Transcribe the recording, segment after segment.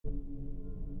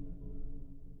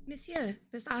Monsieur,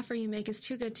 this offer you make is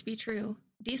too good to be true.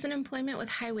 Decent employment with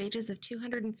high wages of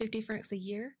 250 francs a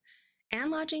year, and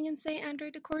lodging in Saint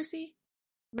Andre de Corcy?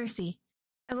 Merci.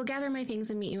 I will gather my things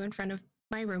and meet you in front of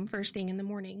my room first thing in the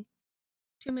morning.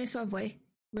 Tu me sauves.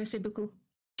 Merci beaucoup.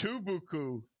 Tout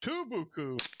beaucoup. Tout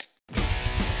beaucoup. It's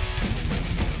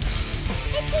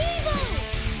evil!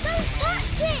 Don't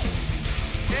touch it!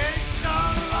 It's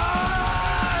alive!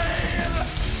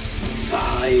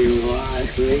 I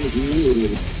was with you.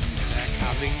 They're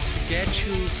coming to get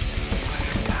you by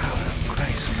the power of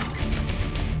Christ.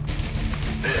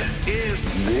 This is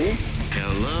Me?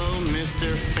 Hello,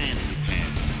 Mr. Fancy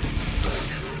Pants.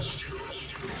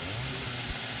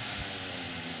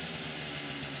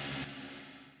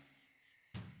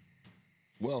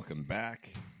 Welcome back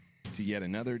to yet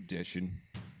another edition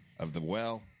of the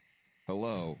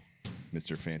Hello,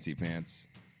 Mr. Fancy Pants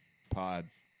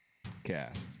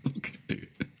podcast. Okay.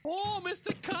 Oh,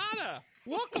 Mr. Carter!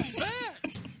 Welcome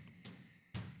back!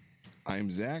 I'm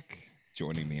Zach.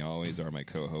 Joining me always are my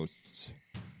co-hosts,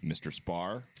 Mr.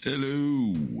 Spar.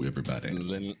 Hello,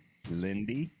 everybody.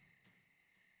 Lindy.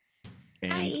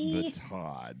 And Hi. the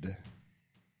Todd.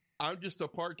 I'm just a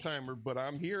part-timer, but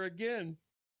I'm here again.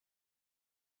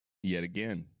 Yet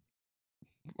again.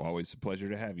 Always a pleasure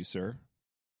to have you, sir.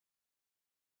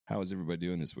 How is everybody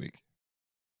doing this week?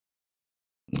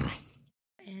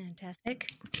 Fantastic.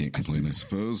 Can't complain, I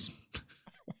suppose.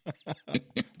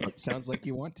 It sounds like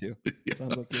you want to.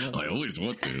 Sounds like you want I always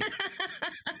want to.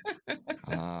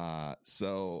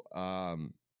 So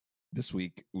this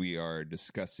week we are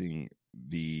discussing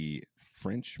the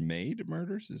French Maid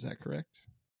murders. Is that correct?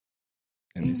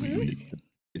 And this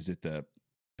is it the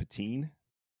Patine?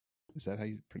 Is that how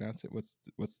you pronounce it? What's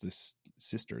this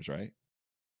sisters, right?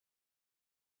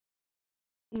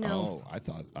 No. Oh, I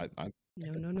thought I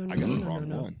No. I got the wrong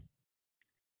one.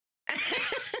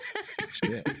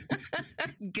 Shit.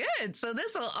 Good. So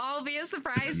this will all be a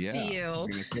surprise to I you. was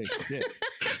gonna say shit.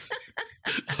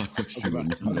 I I was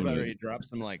about ready to drop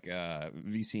some like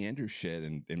VC Andrews shit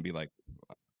and be like,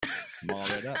 I'm all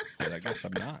right up, but I guess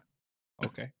I'm not.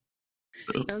 Okay.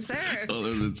 No, sir. Oh, that would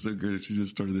have been so great if she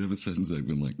just started the episode and I've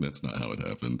been like, that's not how it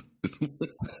happened.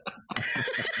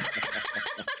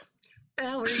 The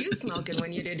hell were you smoking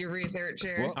when you did your research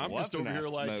here? Well, I'm just over here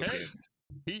like, smoking.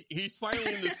 hey, he's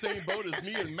finally in the same boat as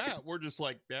me and Matt. We're just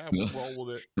like, yeah, we'll roll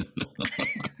with it.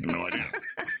 No idea.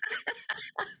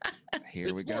 Here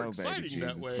It's we more go, exciting baby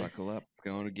that Jesus. way. Buckle up. It's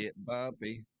going to get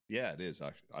bumpy. Yeah, it is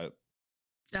actually.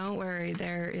 Don't worry,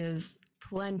 there is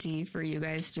plenty for you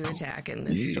guys to attack in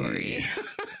this Yeah. story.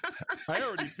 I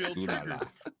already feel Ooh la triggered. la.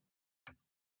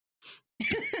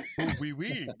 Oh, oui,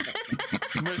 oui.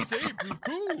 Merci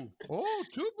beaucoup. Oh,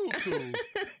 tout beaucoup.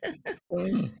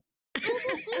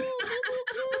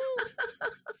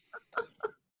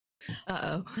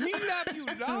 Uh-oh. Me love you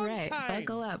long All right, time.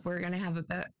 buckle up. We're gonna have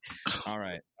All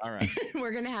right.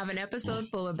 we're gonna have an episode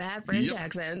full of bad French Yep.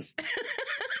 accents.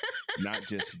 Not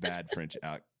just bad French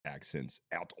accents,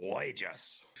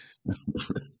 outrageous.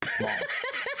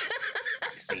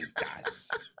 Accentas.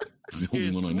 It's the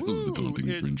only one I know is the It's taunting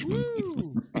woo, it's Frenchman.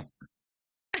 woo.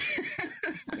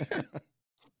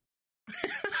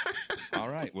 All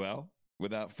right. Well,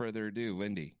 without further ado,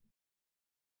 Lindy,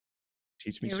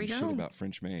 teach me Here some we shit go. about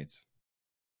French maids.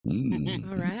 All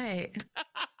right.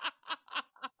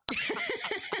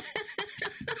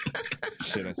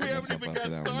 Shit, I We set haven't myself even up got for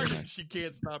that one, didn't started. She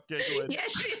can't stop giggling.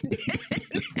 Yes, she did.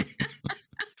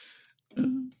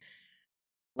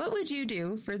 What would you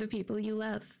do for the people you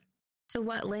love? To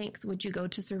what length would you go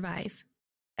to survive?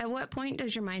 At what point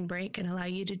does your mind break and allow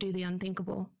you to do the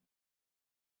unthinkable?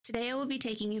 Today I will be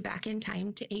taking you back in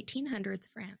time to 1800s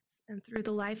France and through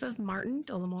the life of Martin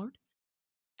Dumollard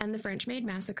and the French Maid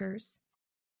massacres.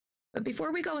 But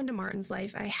before we go into Martin's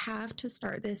life, I have to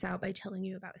start this out by telling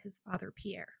you about his father,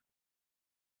 Pierre.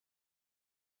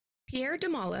 Pierre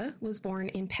Dumollard was born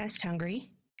in Pest, Hungary,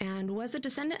 and was a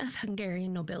descendant of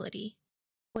Hungarian nobility.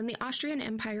 When the Austrian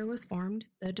Empire was formed,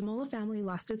 the Dumollard family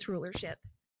lost its rulership.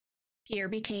 Pierre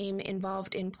became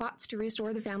involved in plots to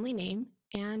restore the family name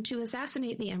and to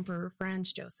assassinate the Emperor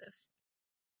Franz Joseph.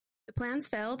 The plans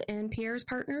failed, and Pierre's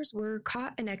partners were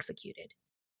caught and executed.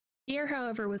 Pierre,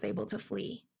 however, was able to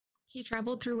flee. He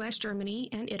traveled through West Germany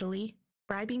and Italy,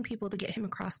 bribing people to get him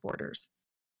across borders.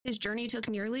 His journey took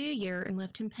nearly a year and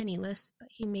left him penniless, but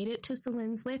he made it to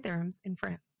Salins-les-Thermes in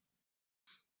France.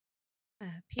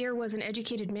 Pierre was an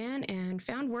educated man and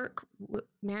found work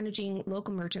managing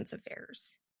local merchants'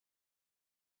 affairs.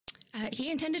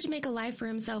 He intended to make a life for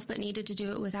himself, but needed to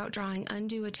do it without drawing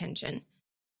undue attention.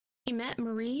 He met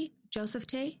Marie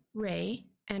Josephte Ray,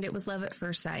 and it was love at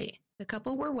first sight. The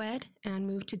couple were wed and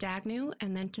moved to Dagnu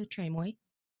and then to Tremoy.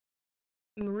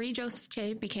 Marie Joseph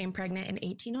Tay became pregnant in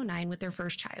 1809 with their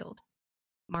first child.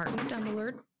 Martin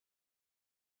Dumollard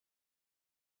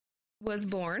was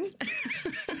born.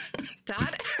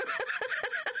 Todd?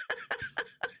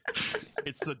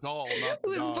 It's the doll, not the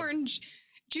was dog. born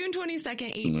June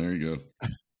 22nd. There you go.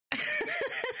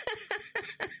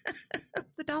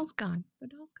 The doll's gone.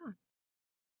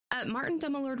 Martin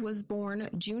Dumollard was born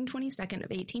June 22nd of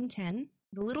 1810.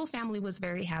 The little family was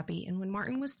very happy, and when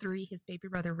Martin was 3, his baby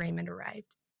brother Raymond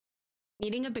arrived.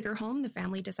 Needing a bigger home, the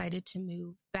family decided to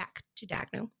move back to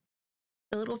Dagno.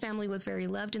 The little family was very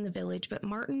loved in the village, but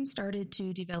Martin started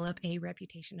to develop a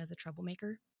reputation as a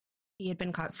troublemaker. He had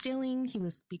been caught stealing, he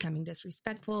was becoming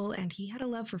disrespectful, and he had a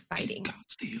love for fighting. God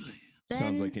stealing.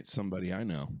 Sounds like it's somebody I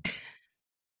know.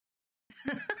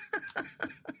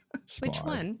 Which Spy.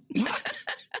 one? What?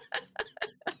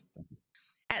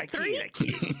 At 3?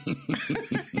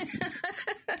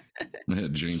 I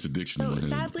had Jane's addiction. in So my head.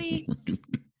 sadly,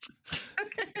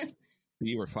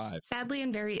 You were 5. sadly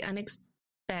and very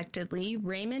unexpectedly,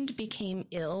 Raymond became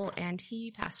ill and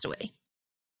he passed away.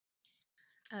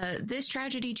 This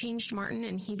tragedy changed Martin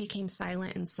and he became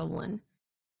silent and sullen.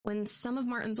 When some of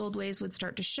Martin's old ways would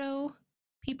start to show,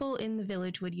 people in the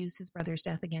village would use his brother's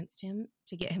death against him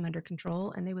to get him under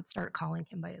control, and they would start calling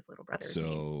him by his little brother's name.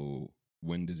 So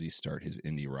when does he start his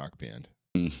indie rock band?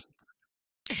 A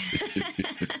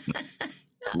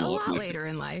lot later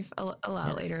in life.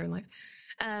 Later in life.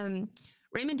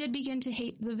 Raymond did begin to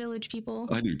hate the village people.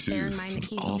 I do too. Bear in mind that It's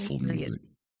he's awful only 3 music.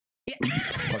 Yeah.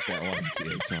 Fuck that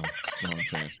YMCA song. You know what I'm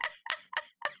saying?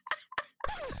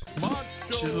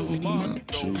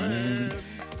 Macho Man.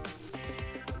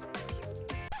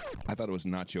 I thought it was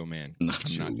Nacho Man.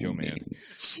 Nacho Man.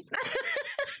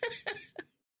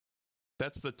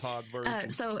 That's the Todd version.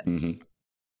 So Mhm.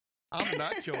 I'm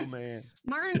Nacho Man.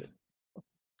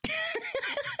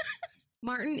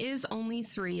 Martin is only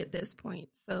 3 at this point,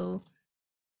 so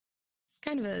it's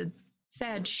kind of a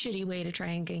sad, shitty way to try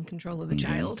and gain control of a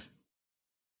child.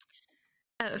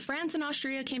 France and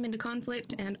Austria came into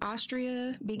conflict, and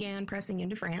Austria began pressing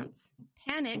into France.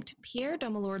 Panicked, Pierre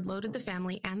Dumollard loaded the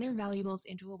family and their valuables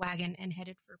into a wagon and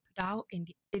headed for Padua,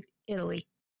 Italy.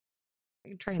 I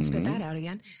can try and spit that out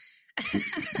again. Where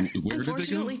did they go?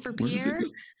 Unfortunately for Where did they Pierre,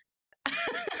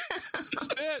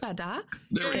 Spit. Padua,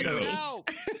 There we Italy. go.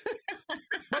 Out.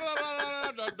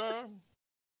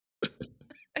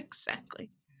 Exactly.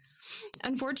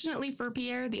 Unfortunately for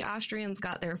Pierre, the Austrians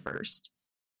got there first.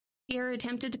 Pierre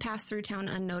attempted to pass through town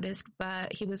unnoticed,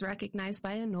 but he was recognized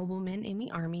by a nobleman in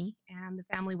the army, and the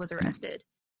family was arrested.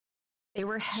 They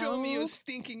were held... Show me your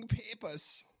stinking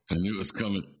papers. I knew it was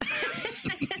coming.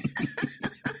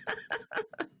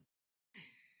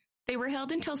 They were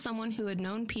held until someone who had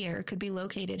known Pierre could be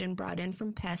located and brought in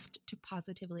from Pest to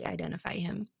positively identify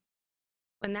him.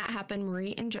 When that happened,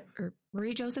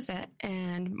 Marie Josephette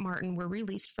and Martin were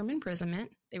released from imprisonment.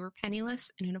 They were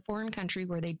penniless and in a foreign country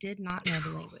where they did not know the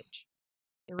language.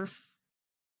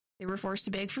 They were forced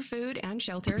to beg for food and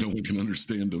shelter. No one can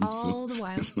understand them. All the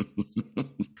while,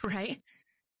 right?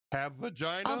 Have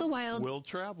vagina. All the while, will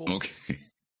travel. Okay.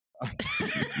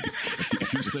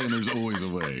 You're saying there's always a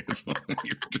way.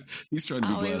 He's trying to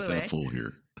be Always glass a way. half full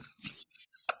here.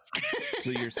 So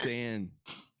you're saying...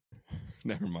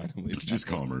 Never mind. It's just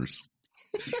commerce.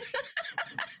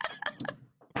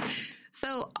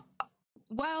 So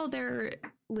while they're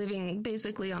living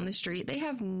basically on the street, they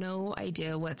have no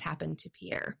idea what's happened to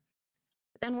Pierre.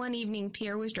 But then one evening,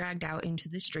 Pierre was dragged out into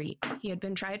the street. He had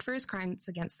been tried for his crimes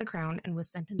against the crown and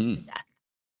was sentenced to death.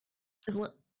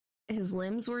 His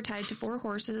limbs were tied to 4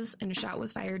 horses, and a shot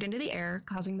was fired into the air,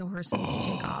 causing the horses to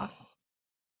take off.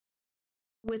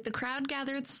 With the crowd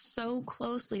gathered so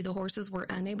closely, the horses were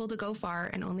unable to go far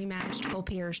and only managed to pull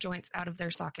Pierre's joints out of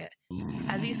their socket.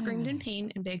 As he screamed in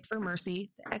pain and begged for mercy,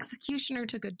 the executioner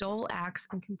took a dull axe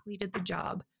and completed the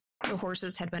job the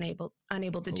horses had been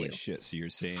unable to Holy do. shit. So you're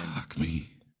saying Fuck me.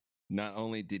 not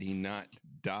only did he not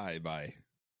die by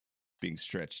being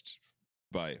stretched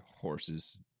by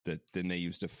horses, that then they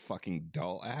used a fucking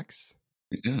dull axe?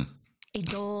 Yeah. A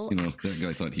dull You know, axe. that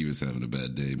guy thought he was having a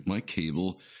bad day. My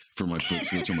cable for my foot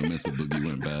switch on my Mesa Boogie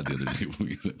went bad the other day when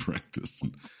we was at practice.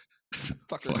 And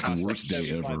fucking worst day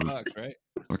ever. $75, right?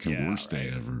 Fucking Yeah, worst day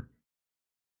right. ever.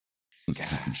 Let's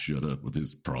fucking shut up with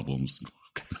his problems.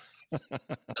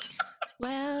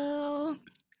 Well,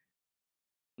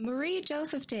 Marie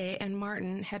Joseph Day and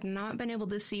Martin had not been able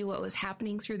to see what was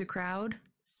happening through the crowd,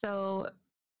 so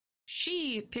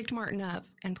she picked Martin up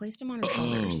and placed him on her Oh,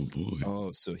 shoulders. boy.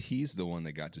 Oh, so he's the one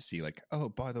that got to see, like, oh,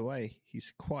 by the way,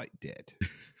 he's quite dead.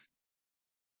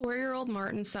 4-year-old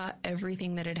Martin saw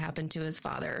everything that had happened to his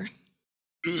father.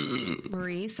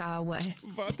 Marie saw what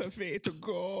a way to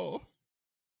go.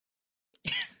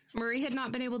 Marie had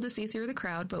not been able to see through the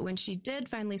crowd, but when she did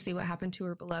finally see what happened to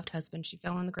her beloved husband, she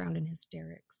fell on the ground in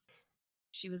hysterics.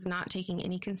 She was not taking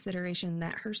any consideration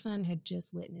that her son had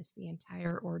just witnessed the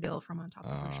entire ordeal from on top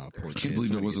of her shoulders. I can't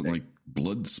believe there wasn't like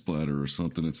blood splatter or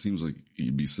something. It seems like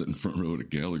you'd be sitting front row at a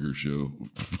Gallagher show.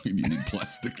 You need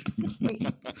plastic.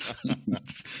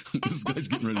 This guy's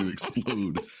getting ready to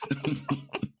explode.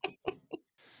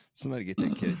 Somebody get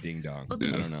that kid a ding dong. I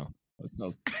don't know.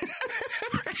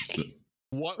 Right. So,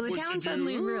 What Well, the would town you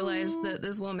suddenly do realized that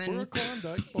this for a woman...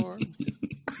 Klondike bar?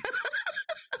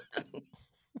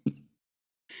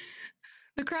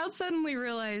 The crowd suddenly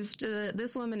realized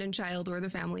this woman and child were the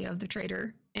family of the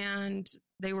traitor, and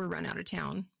they were run out of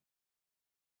town.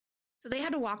 So they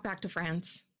had to walk back to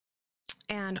France.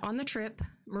 And on the trip,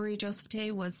 Marie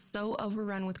Josephte was so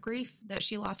overrun with grief that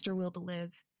she lost her will to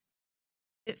live.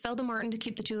 It fell to Martin to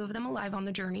keep the two of them alive on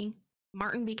the journey.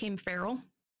 Martin became feral.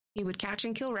 He would catch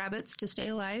and kill rabbits to stay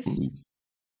alive.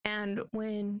 And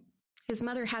when his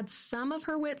mother had some of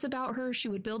her wits about her, she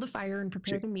would build a fire and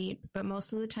prepare the meat, but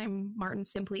most of the time, Martin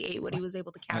simply ate what he was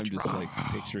able to catch. I'm just raw. like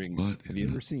picturing. What? Have you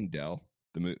ever seen Dell?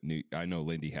 The new. I know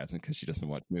Lindy hasn't because she doesn't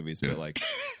watch movies, but like,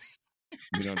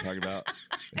 you know what I'm talking about?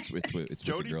 It's with the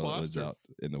Jodie girl that lives Foster. out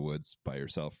in the woods by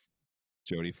herself.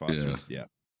 Jodie Foster, yeah,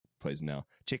 plays now.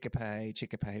 Chicka pie,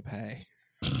 pie.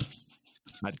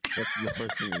 That's the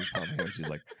first thing we call him. She's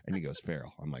like, and he goes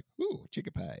feral. I'm like, ooh,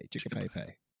 chicka pie.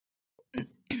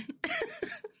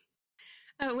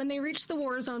 When they reached the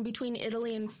war zone between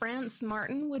Italy and France,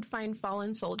 Martin would find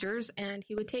fallen soldiers, and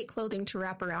he would take clothing to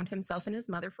wrap around himself and his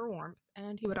mother for warmth,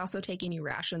 and he would also take any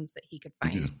rations that he could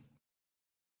find. Yeah.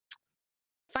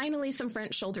 Finally, some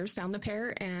French soldiers found the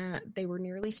pair, and they were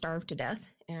nearly starved to death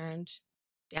and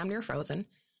damn near frozen.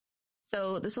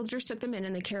 So the soldiers took them in,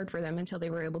 and they cared for them until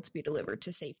they were able to be delivered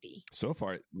to safety. So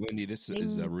far, Lindy, this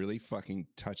is a really fucking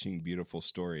touching, beautiful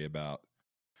story about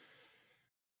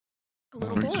A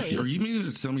little boy. Are you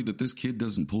meaning to tell me that this kid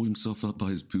doesn't pull himself up by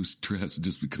his bootstraps and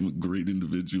just become a great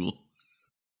individual?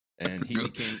 and he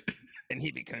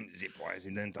became the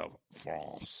president of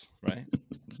France, right?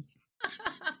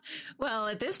 Well,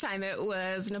 at this time, it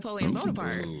was Napoleon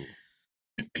Bonaparte. Ooh.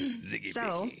 Ziggy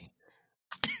So- Picky.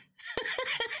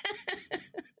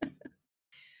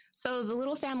 So the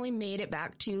little family made it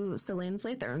back to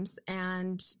Salins-les-Thermes,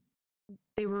 and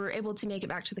they were able to make it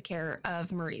back to the care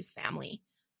of Marie's family.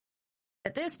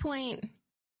 At this point,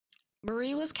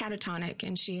 Marie was catatonic,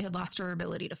 and she had lost her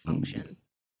ability to function.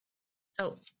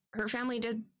 So her family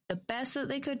did the best that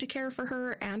they could to care for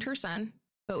her and her son,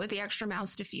 but with the extra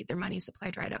mouths to feed, their money supply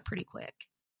dried up pretty quick.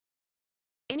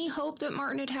 Any hope that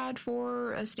Martin had had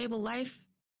for a stable life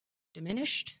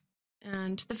diminished.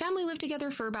 And the family lived together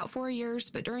for about 4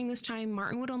 years, but during this time,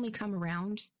 Martin would only come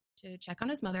around to check on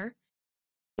his mother.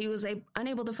 He was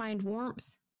unable to find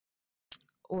warmth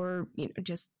or, he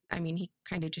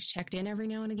kind of just checked in every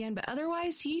now and again, but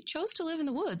otherwise he chose to live in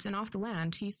the woods and off the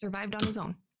land. He survived on his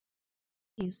own.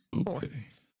 He's 4. Okay.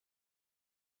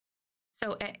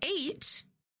 So at 8,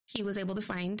 he was able to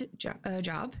find a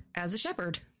job as a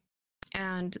shepherd.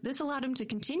 And this allowed him to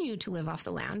continue to live off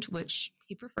the land, which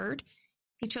he preferred.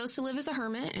 He chose to live as a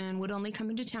hermit and would only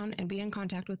come into town and be in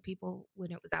contact with people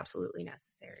when it was absolutely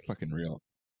necessary. Fucking real.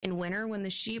 In winter, when the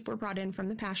sheep were brought in from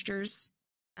the pastures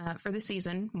for the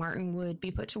season, Martin would be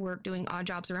put to work doing odd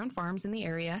jobs around farms in the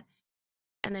area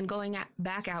and then going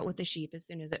back out with the sheep as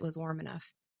soon as it was warm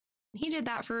enough. He did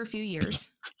that for a few years,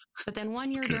 but then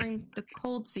one year during the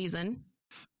cold season...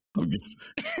 I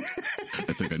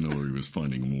think I know where he was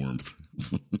finding warmth.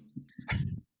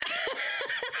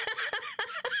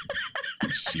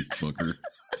 Sheep fucker.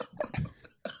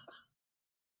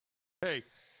 Hey,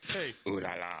 Ooh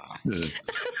la la. Yeah.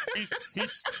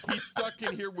 he's stuck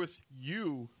in here with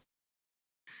you.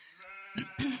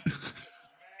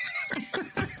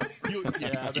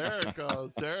 Yeah, there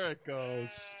it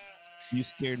goes. You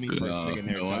scared me for a second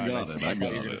there, No, I Todd. got it. I thought got you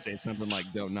were going to it. say something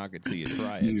like, don't knock it till you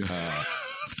try it. Yeah.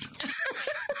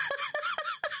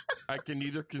 I can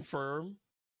neither confirm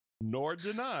nor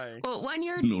deny. Well, one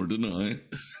year... Nor deny.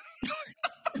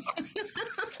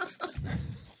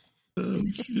 Oh,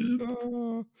 shit.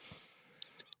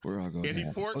 We're all going Any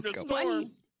to port Let's good go.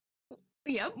 storm.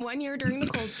 Yep, 1 year during the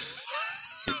cold...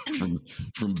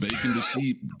 From bacon to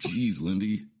sheep. Jeez,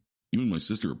 Lindy. You and my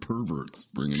sister are perverts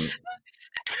bringing up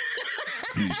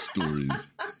these stories.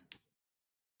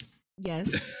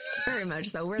 Yes, very much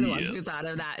so. We're the ones who Yes. thought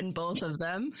of that in both of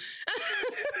them.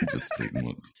 Just stating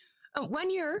what. 1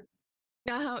 year.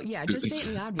 Just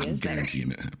stating the obvious I'm there.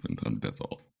 guaranteeing it happened. That's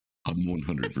all. I'm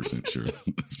 100% sure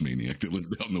this maniac that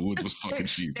lived out in the woods was fucking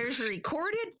sheep. There's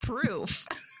recorded proof.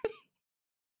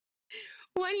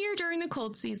 One year during the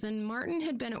cold season, Martin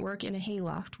had been at work in a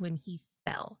hayloft when he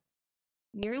fell,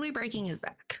 nearly breaking his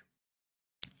back.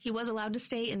 He was allowed to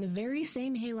stay in the very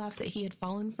same hayloft that he had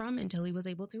fallen from until he was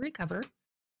able to recover.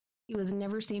 He was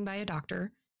never seen by a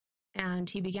doctor, and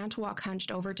he began to walk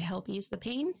hunched over to help ease the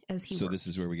pain as he worked. This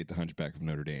is where we get the Hunchback of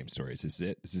Notre Dame story. Is this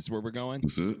it? Is this where we're going?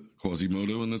 Is it?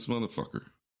 Quasimodo and this motherfucker.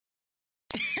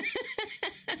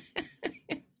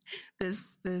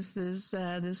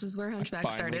 This is where Hunchback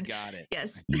started. Got it.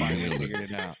 Yes. Finally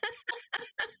figured it out.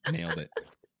 Nailed it.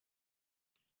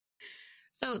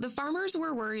 So the farmers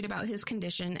were worried about his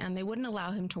condition and they wouldn't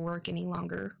allow him to work any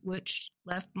longer, which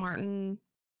left Martin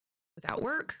without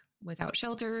work, without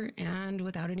shelter, and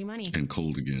without any money. And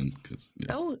cold again, because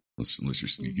unless you're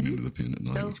sneaking into the pen at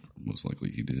night, which most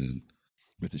likely he did.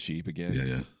 With the sheep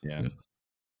again? Yeah.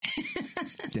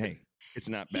 Dang, it's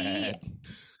not bad.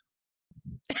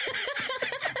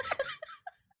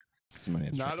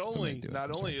 Not only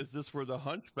is this where the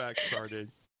Hunchback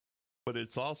started, but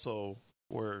it's also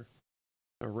where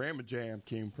the Ramajam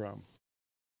came from.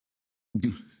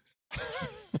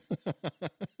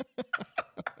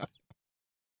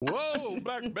 Whoa,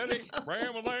 Black Betty,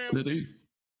 Ram-a-lam. Betty.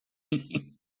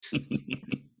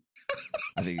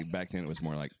 I think back then it was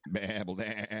more like babble da.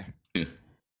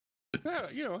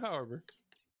 Yeah, however.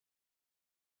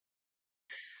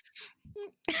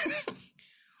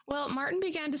 Well, Martin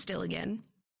began to steal again.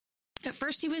 At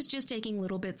first, he was just taking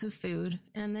little bits of food,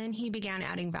 and then he began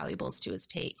adding valuables to his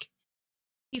take.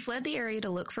 He fled the area to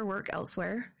look for work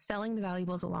elsewhere, selling the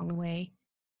valuables along the way.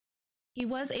 He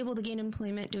was able to gain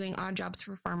employment doing odd jobs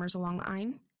for farmers along the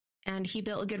Ain, and he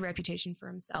built a good reputation for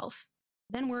himself.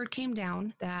 Then word came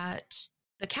down that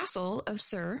the castle of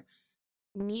Sur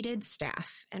needed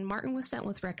staff, and Martin was sent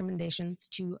with recommendations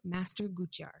to Master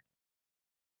Gutjard.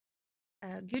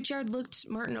 Gutjard looked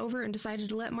Martin over and decided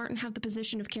to let Martin have the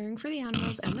position of caring for the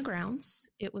animals and the grounds.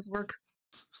 It was work.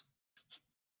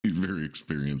 He's very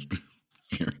experienced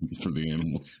caring for the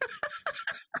animals.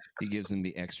 He gives them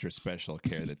the extra special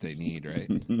care that they need, right?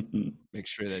 Make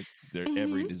sure that their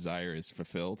every desire is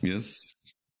fulfilled. Yes.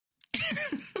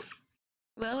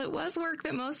 Well, it was work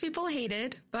that most people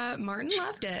hated, but Martin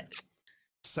loved it.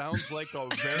 Sounds like a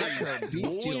very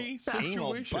boy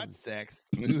situation. Butt sex.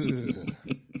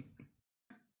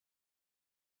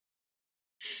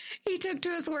 He took to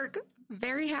his work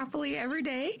very happily every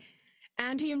day,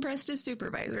 and he impressed his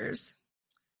supervisors.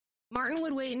 Martin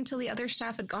would wait until the other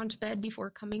staff had gone to bed before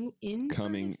coming in for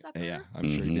his supper. Yeah, I'm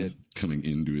sure he did. Coming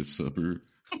into his supper.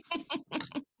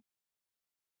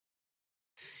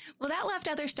 Well, that left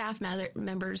other staff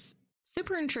members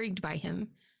super intrigued by him,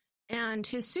 and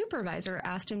his supervisor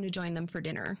asked him to join them for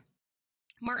dinner.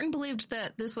 Martin believed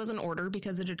that this was an order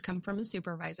because it had come from his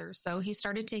supervisor, so he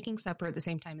started taking supper at the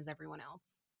same time as everyone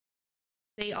else.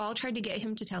 They all tried to get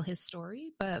him to tell his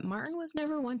story, but Martin was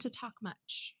never one to talk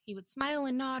much. He would smile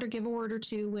and nod or give a word or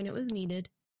two when it was needed,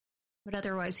 but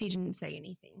otherwise he didn't say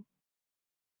anything.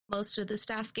 Most of the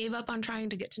staff gave up on trying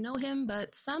to get to know him,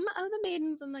 but some of the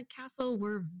maidens in the castle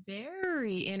were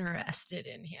very interested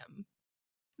in him.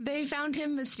 They found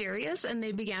him mysterious, and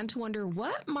they began to wonder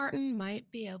what Martin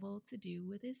might be able to do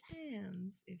with his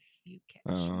hands, if you catch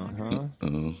my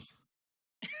drift.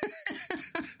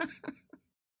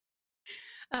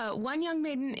 One young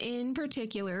maiden in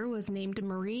particular was named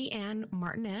Marie Anne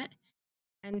Martinet,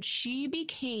 and she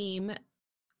became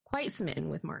quite smitten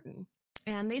with Martin,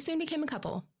 and they soon became a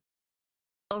couple.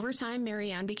 Over time,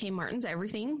 Mary Ann became Martin's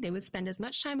everything. They would spend as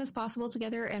much time as possible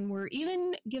together and were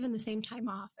even given the same time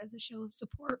off as a show of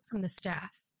support from the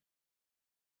staff.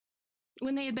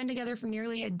 When they had been together for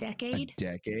nearly a decade,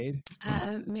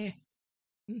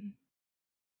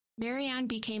 Mary Ann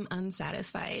became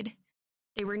unsatisfied.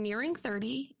 They were nearing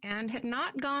 30 and had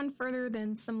not gone further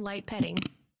than some light petting.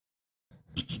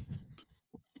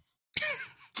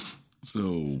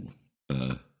 So,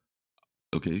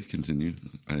 okay, continue.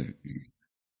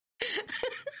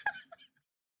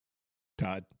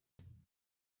 Todd,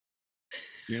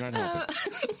 you're not happy.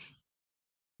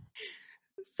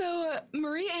 So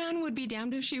Marie Ann would be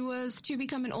damned if she was to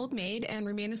become an old maid and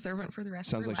remain a servant for the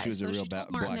rest of her life. Sounds like she was a real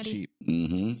black sheep.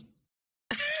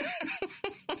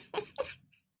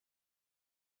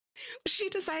 She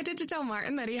decided to tell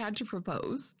Martin that he had to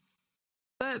propose.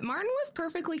 But Martin was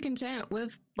perfectly content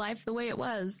with life the way it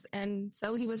was, and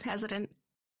so he was hesitant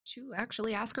to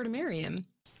actually ask her to marry him.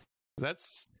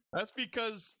 That's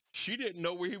because she didn't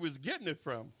know where he was getting it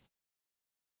from.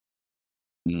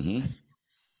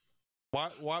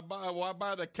 Why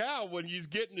buy the cow when he's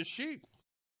getting the sheep?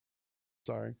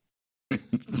 Sorry.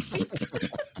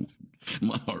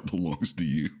 My heart belongs to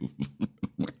you. Oh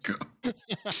my God.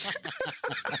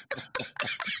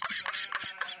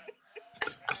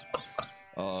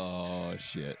 Oh,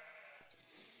 shit.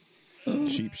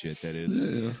 Sheep shit, that is.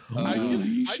 Yeah.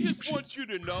 I just want you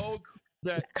to know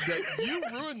that you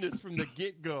ruined this from the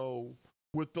get-go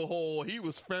with the whole he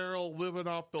was feral, living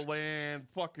off the land,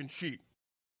 fucking sheep.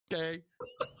 Okay?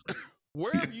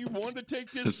 Wherever you want to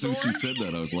take this as soon story, as she said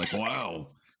that, I was like, wow.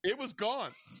 it was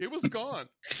gone. It was gone.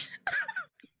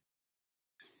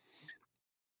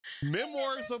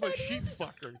 Memoirs of a sheep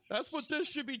fucker. That's what this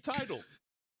should be titled.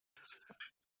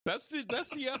 That's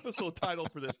the episode title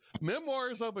for this.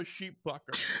 Memoirs of a sheep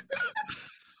fucker.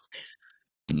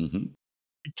 Mm-hmm.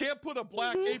 You can't put a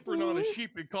black apron on a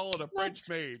sheep and call it a French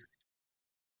maid.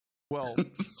 Well, I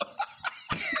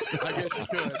guess you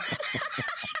could.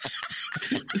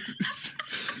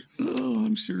 Oh,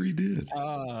 I'm sure he did.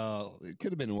 Oh, it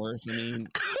could have been worse. I mean,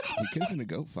 he could have been a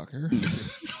goat fucker.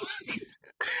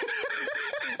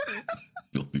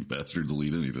 Filthy bastards will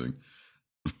eat anything.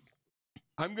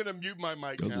 I'm going to mute my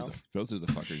mic now. Those are the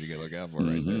fuckers you got to look out for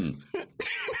right there.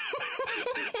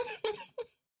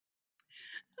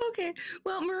 Okay.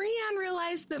 Well, Marie-Anne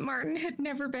realized that Martin had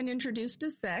never been introduced to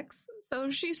sex,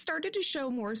 so she started to show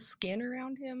more skin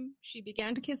around him. She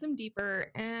began to kiss him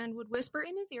deeper and would whisper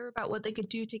in his ear about what they could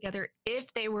do together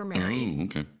if they were married. Oh,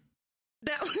 okay.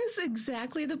 That was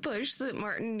exactly the push that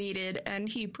Martin needed, and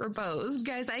he proposed.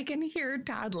 Guys, I can hear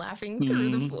Todd laughing through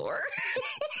the floor.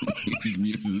 He's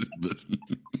muted, but...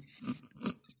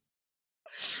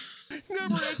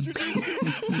 Never introduced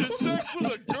him to sex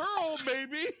with a girl,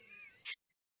 maybe.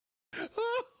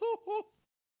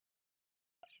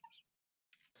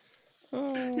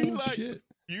 Oh, He's like, shit.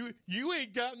 You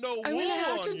ain't got no wool I'm going to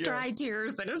have on to you. dry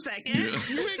tears in a second. Yeah.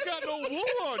 You ain't got no wool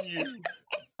on you.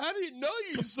 I didn't know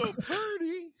you were so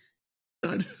pretty.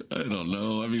 I don't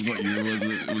know. I mean, what year was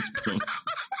it? It was probably...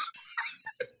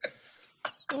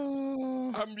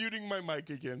 I'm muting my mic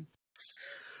again.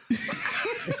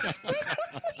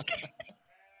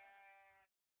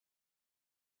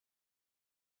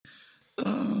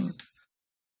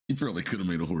 You probably could have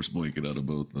made a horse blanket out of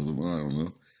both of them. I don't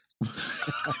know.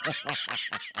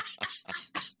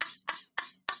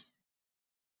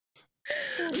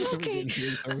 Okay.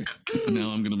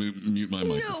 Now I'm going to mute my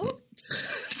microphone. No.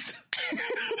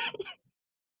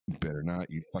 Better not,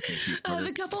 you fucking sheep.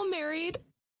 The couple married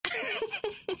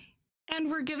and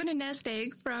were given a nest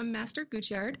egg from Master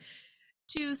Gucciard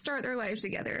to start their lives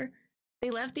together.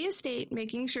 They left the estate,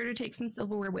 making sure to take some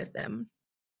silverware with them.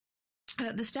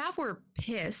 The staff were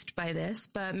pissed by this,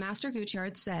 but Master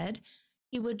Gucciard said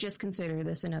he would just consider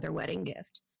this another wedding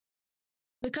gift.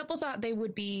 The couple thought they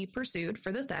would be pursued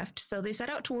for the theft, so they set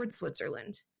out towards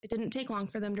Switzerland. It didn't take long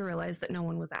for them to realize that no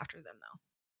one was after them, though.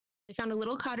 They found a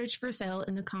little cottage for sale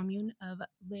in the commune of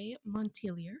Les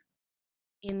Montiliers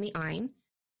in the Ain,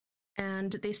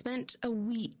 and they spent a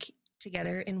week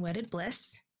together in wedded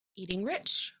bliss, eating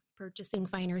rich, purchasing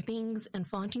finer things, and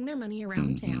flaunting their money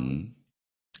around town.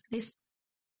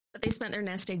 But they spent their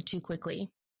nest egg too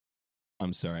quickly.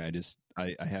 I'm sorry.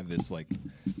 I have this like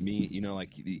me, you know,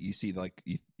 like you see, like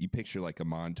you picture like a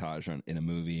montage in a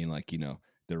movie and like, you know,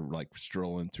 they're like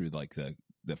strolling through like the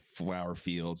flower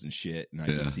fields and shit. And I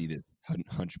just see this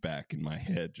hunchback in my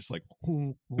head, just like,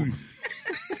 and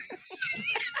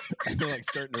they're like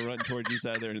starting to run towards each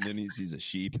other. And then he sees a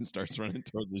sheep and starts running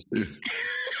towards the sheep.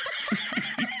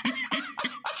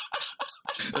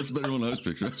 That's better when I was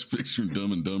picturing. I was picturing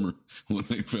Dumb and Dumber when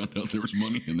they found out there was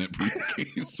money in that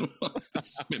briefcase,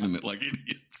 spinning it like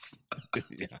idiots.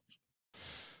 Yeah.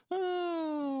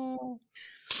 Oh.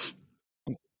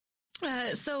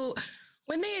 So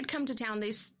when they had come to town,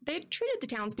 they treated the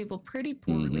townspeople pretty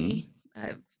poorly.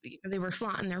 They were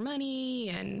flaunting their money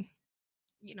and,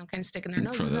 you know, kind of sticking their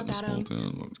noses up at them.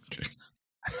 Town. Okay.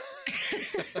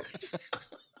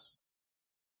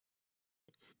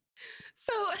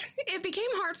 So it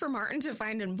became hard for Martin to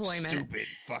find employment. Stupid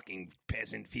fucking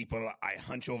peasant people. I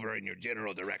hunch over in your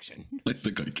general direction. I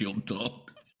think I killed Tom.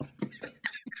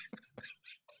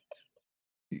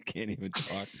 You can't even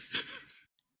talk.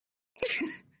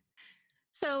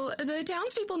 So the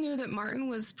townspeople knew that Martin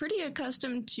was pretty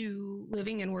accustomed to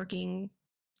living and working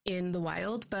in the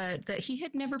wild, but that he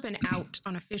had never been out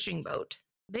on a fishing boat.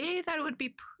 They thought it would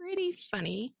be pretty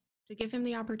funny to give him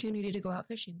the opportunity to go out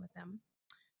fishing with them.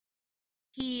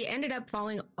 He ended up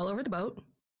falling all over the boat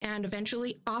and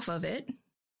eventually off of it.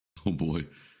 Oh boy.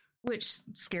 Which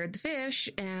scared the fish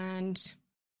and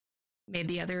made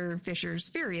the other fishers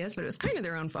furious, but it was kind of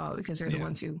their own fault because they're the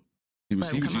ones who He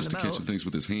was used to boat. catching things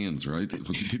with his hands, right? Did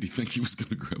he think he was going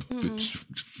to grab a fish?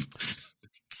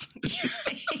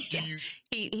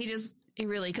 He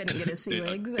really couldn't get his sea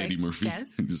legs. Eddie Murphy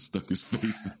guess. just stuck his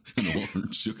face in the water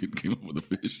and shook it and came up with a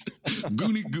fish.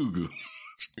 Goonie goo goo.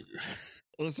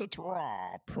 Is it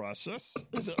raw, precious?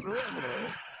 Is it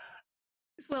river?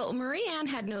 Well, Marie Anne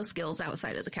had no skills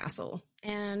outside of the castle.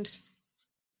 And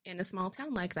in a small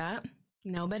town like that,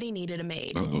 nobody needed a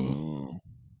maid. Uh-oh.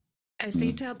 I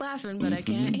see Ted laughing, but I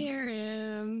can't hear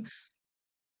him.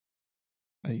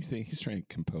 I think he's trying to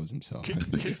compose himself.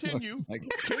 Continue.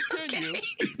 Continue.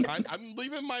 Okay. I'm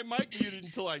leaving my mic muted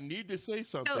until I need to say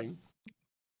something.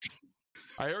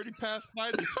 I already passed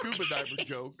by the scuba diver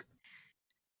joke.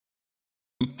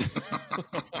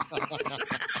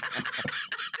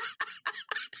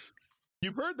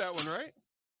 You've heard that one, right?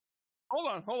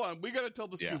 Hold on. We got to tell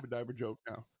the scuba diver joke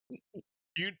now.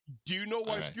 Do you know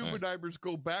why scuba divers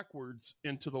go backwards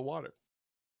into the water?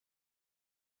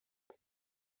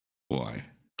 Why?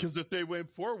 Because if they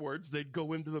went forwards, they'd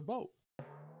go into the boat.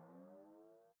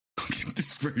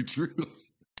 That's very true.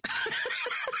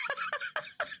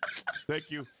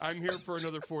 Thank you. I'm here for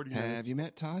another 40 minutes. Have you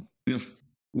met Todd? Yeah.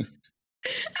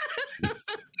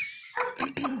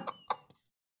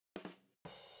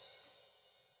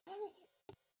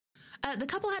 The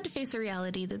couple had to face the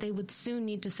reality that they would soon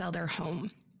need to sell their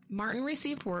home. Martin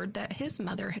received word that his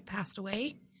mother had passed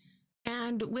away,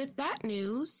 and with that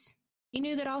news, he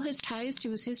knew that all his ties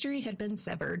to his history had been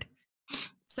severed.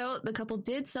 So the couple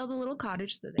did sell the little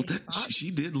cottage that they bought.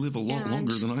 She did live a lot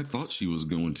longer than I thought she was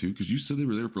going to, because you said they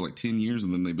were there for like 10 years,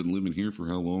 and then they've been living here for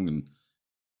how long? And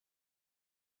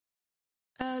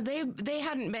they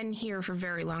hadn't been here for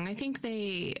very long. I think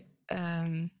they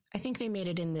made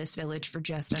it in this village for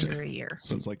just under a year.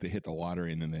 So it's like they hit the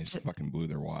lottery and then they fucking blew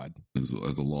their wad. As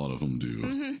a lot of them do.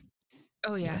 Mm-hmm.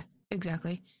 Oh, yeah,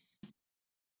 exactly.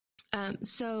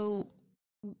 So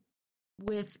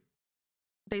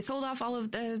they sold off all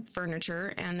of the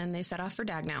furniture and then they set off for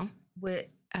Dagnau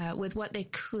with what they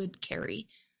could carry.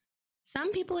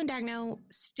 Some people in Dagnau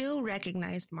still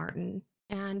recognized Martin,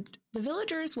 and the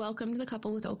villagers welcomed the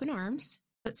couple with open arms.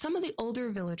 But some of the older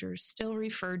villagers still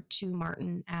referred to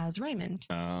Martin as Raymond.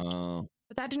 Oh.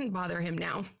 But that didn't bother him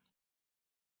now.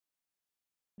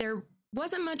 There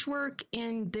wasn't much work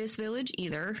in this village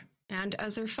either, and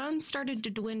as their funds started to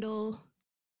dwindle,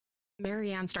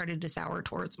 Marianne started to sour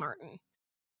towards Martin.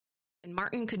 And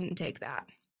Martin couldn't take that.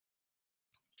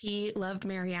 He loved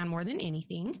Marianne more than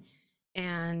anything,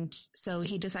 and so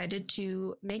he decided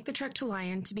to make the trek to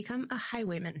Lyon to become a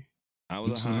highwayman. I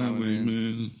was a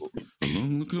highwayman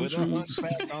along the coast with a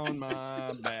hunchback on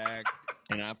my back,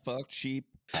 and I fucked sheep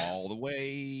all the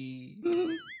way.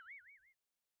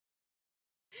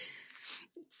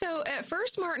 So at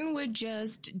first, Martin would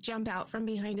just jump out from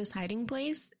behind his hiding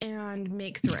place and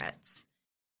make threats.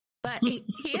 But he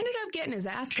ended up getting his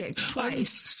ass kicked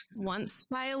twice. Once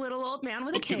by a little old man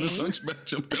with a cane. This hunchback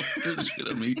jumped out, scared the shit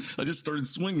out of me. I just started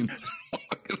swinging.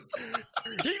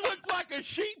 He looked like a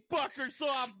sheep bucker, so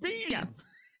I beat him.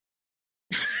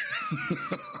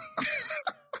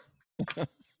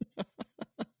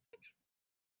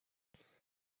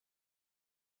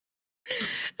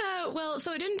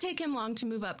 So it didn't take him long to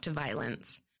move up to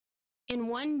violence. In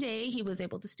one day, he was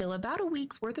able to steal about a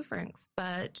week's worth of francs,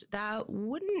 but that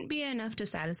wouldn't be enough to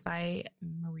satisfy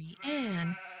Marie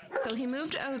Anne. So he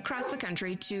moved across the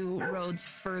country to roads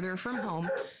further from home.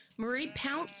 Martin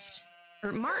pounced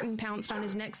on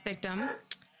his next victim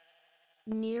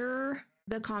near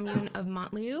the commune of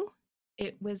Montlieu.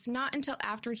 It was not until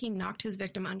after he knocked his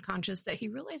victim unconscious that he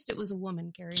realized it was a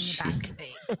woman carrying a basket of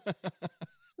eggs.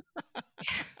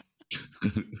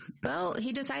 Well,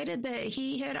 he decided that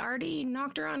he had already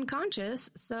knocked her unconscious,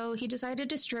 so he decided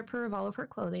to strip her of all of her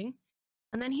clothing,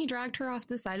 and then he dragged her off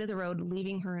the side of the road,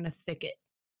 leaving her in a thicket.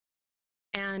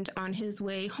 And on his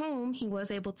way home, he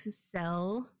was able to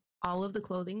sell all of the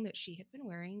clothing that she had been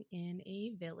wearing in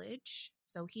a village.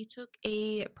 So he took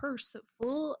a purse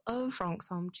full of francs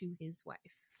home to his wife.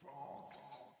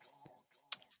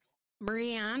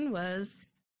 Marianne was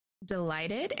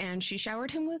delighted, and she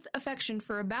showered him with affection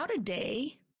for about a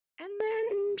day. And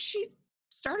then she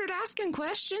started asking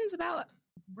questions about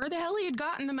where the hell he had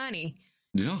gotten the money.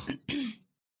 Yeah.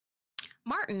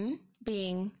 Martin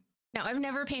being... Now, I've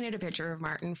never painted a picture of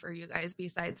Martin for you guys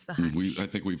besides the hunch. I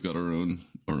think we've got our own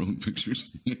pictures.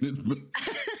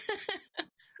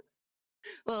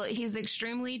 Well, he's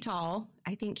extremely tall.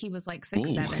 I think he was like 6'7".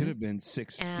 He could have been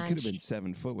 6. He could have been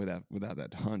 7 foot without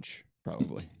that hunch,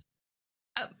 probably.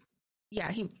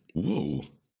 Yeah, Whoa.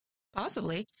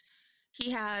 Possibly. He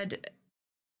had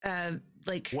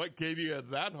What gave you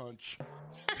that hunch?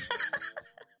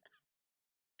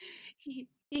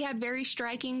 He had very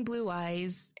striking blue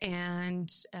eyes,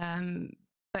 and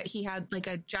but he had like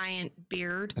a giant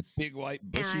beard, A big white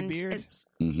bushy beard.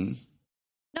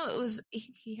 No, it was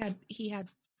he had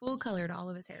full colored all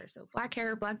of his hair, so black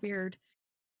hair, black beard.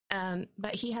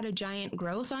 But he had a giant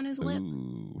growth on his lip,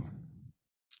 Ooh.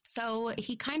 so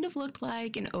he kind of looked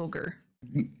like an ogre.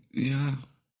 Yeah.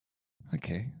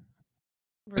 Okay.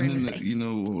 And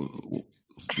then,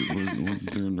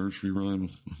 wasn't there a nursery rhyme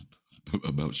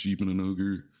about sheep and an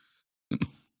ogre?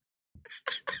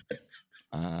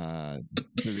 I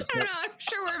don't know. I'm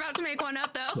sure we're about to make one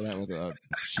up, though. That with a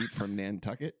sheep from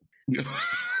Nantucket.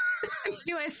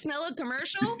 Do I smell a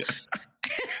commercial?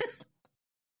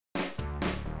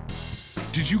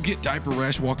 Did you get diaper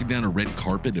rash walking down a red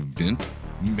carpet event?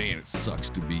 Man, it sucks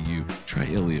to be you. Try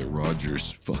Elliot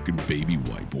Rogers' fucking baby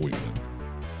wipe ointment.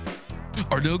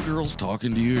 Are no girls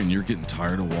talking to you and you're getting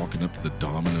tired of walking up to the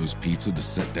Domino's pizza to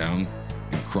sit down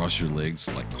and cross your legs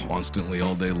like constantly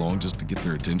all day long just to get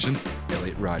their attention?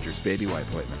 Elliot Rogers baby wipe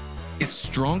ointment. It's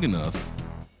strong enough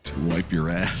to wipe your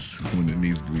ass when it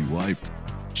needs to be wiped,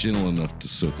 gentle enough to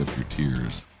soak up your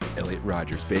tears. Elliot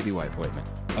Rogers baby wipe ointment.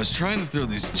 I was trying to throw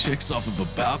these chicks off of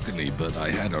a balcony, but I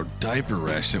had a diaper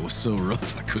rash that was so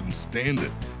rough I couldn't stand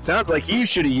it. Sounds like you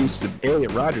should have used some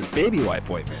Elliot Rogers baby wipe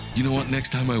ointment. You know what?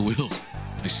 Next time I will.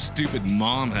 My stupid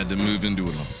mom had to move into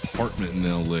an apartment in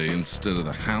LA instead of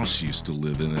the house she used to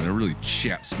live in, and it really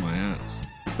chaps my ass.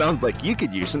 Sounds like you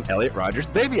could use some Elliot Rogers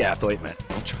baby ointment.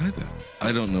 I'll try that.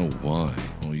 I don't know why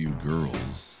all you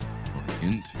girls are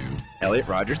into Elliot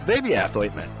Rogers baby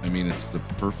ointment. I mean, it's the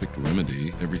perfect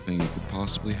remedy, everything you could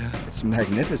possibly have. It's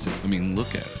magnificent. I mean,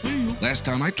 look at it. Last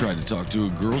time I tried to talk to a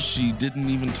girl, she didn't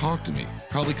even talk to me.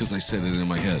 Probably because I said it in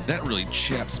my head. That really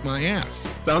chaps my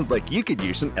ass. Sounds like you could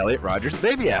use some Elliot Rogers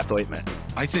baby ointment.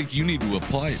 I think you need to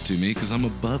apply it to me because I'm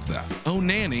above that. Oh,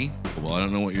 nanny. Well, I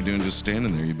don't know what you're doing just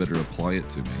standing there. You better apply it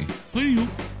to me. What are you?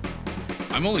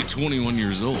 I'm only 21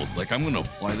 years old. Like, I'm going to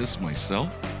apply this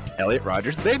myself? Elliot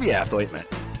Rogers baby ointment.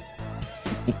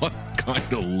 What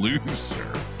kind of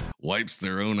loser wipes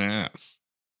their own ass?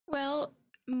 Well,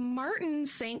 Martin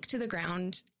sank to the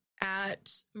ground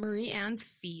at Marie Anne's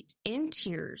feet in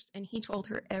tears, and he told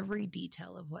her every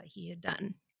detail of what he had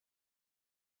done.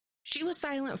 She was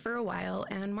silent for a while,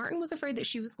 and Martin was afraid that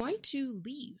she was going to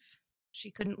leave. She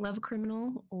couldn't love a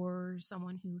criminal or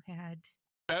someone who had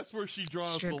That's where she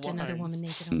draws the stripped line. another woman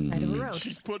naked on the side of a road.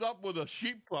 She's put up with a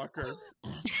sheep fucker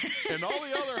and all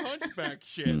the other hunchback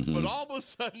shit, but all of a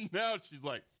sudden now she's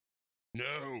like,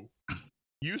 no,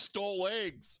 you stole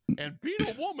eggs and beat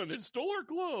a woman and stole her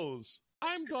clothes.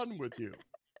 I'm done with you.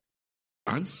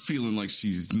 I'm feeling like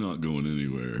she's not going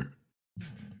anywhere,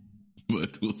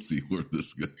 but we'll see where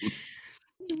this goes.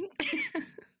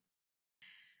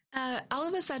 All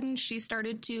of a sudden, she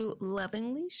started to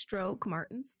lovingly stroke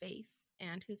Martin's face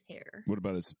and his hair. What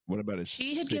about his?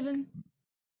 She had sick given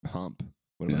hump.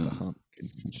 What about the hump?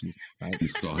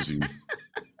 Massaging.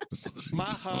 My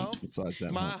hump, Massage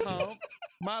that my hump. hump,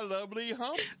 my lovely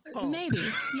hump. Maybe.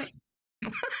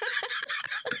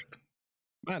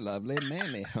 My lovely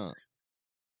manly hump.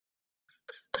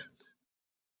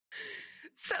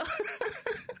 So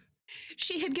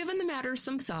she had given the matter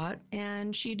some thought,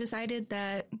 and she decided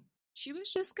that she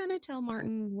was just going to tell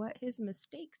Martin what his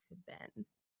mistakes had been.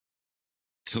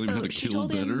 Tell him So how to she kill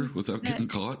told him better without getting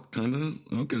that- caught, kind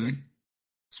of? Okay.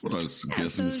 That's what I was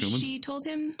guessing was coming. She told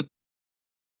him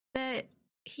that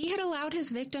he had allowed his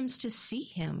victims to see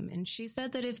him, and she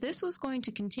said that if this was going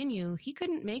to continue, he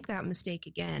couldn't make that mistake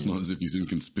again. It's not as if he's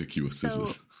inconspicuous, is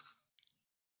it?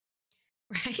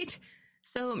 Right?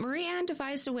 So Marie Anne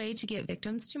devised a way to get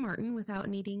victims to Martin without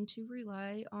needing to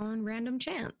rely on random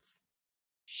chance.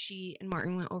 She and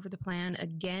Martin went over the plan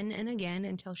again and again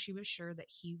until she was sure that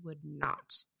he would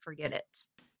not forget it.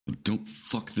 Don't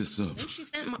fuck this up. Then she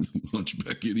sent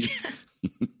Hunchback idiot.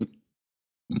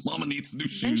 Mama needs new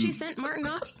shoes. Then she sent Martin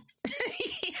off.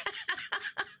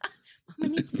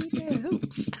 Mama needs new pair of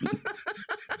hoops.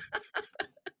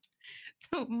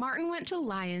 So Martin went to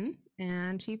Lyon,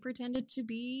 and he pretended to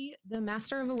be the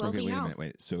master of a wealthy house.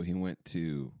 Wait. So he went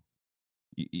to...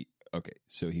 Okay,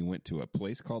 so he went to a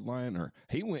place called Lyon, or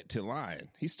he went to Lyon.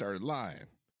 He started Lyon.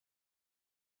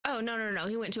 Oh, no.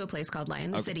 He went to a place called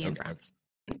Lyon, the city in France.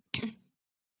 Okay.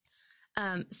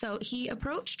 So he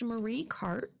approached Marie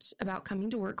Carte about coming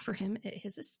to work for him at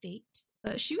his estate,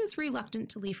 but she was reluctant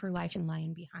to leave her life in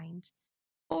Lyon behind,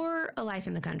 or a life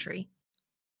in the country.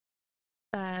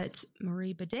 But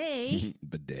Marie Bidet,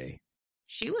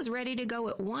 she was ready to go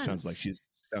at once. Sounds like she's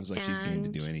game to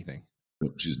do anything.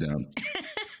 Oh, she's down.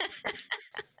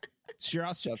 Sure,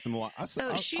 I'll shove some water.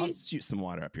 I'll shoot some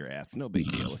water up your ass. No big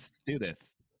deal. Let's do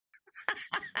this.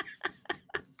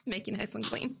 Make you nice and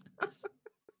clean.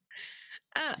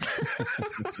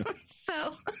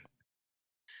 So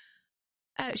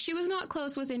she was not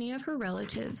close with any of her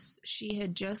relatives. She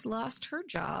had just lost her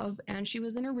job and she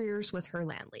was in arrears with her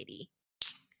landlady.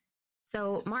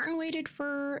 So Martin waited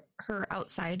for her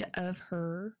outside of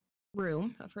her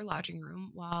room, of her lodging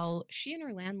room, while she and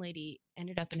her landlady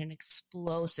ended up in an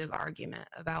explosive argument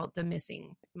about the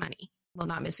missing money. Well,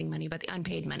 not missing money, but the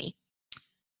unpaid money.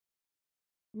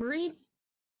 Marie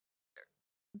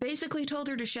basically told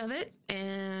her to shove it,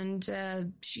 and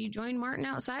she joined Martin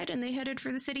outside, and they headed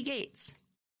for the city gates.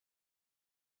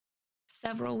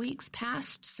 Several weeks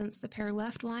passed since the pair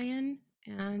left Lyon,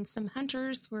 and some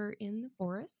hunters were in the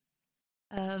forests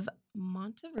of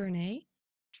Monteverne,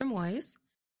 Tremoise.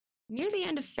 Near the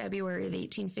end of February of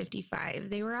 1855,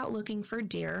 they were out looking for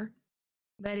deer,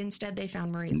 but instead they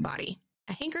found Marie's body.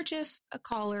 A handkerchief, a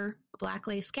collar, a black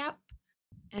lace cap,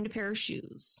 and a pair of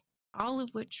shoes, all of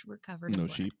which were covered in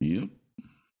blood. sheep. Yep.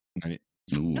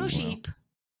 No sheep.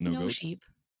 No No goats? sheep.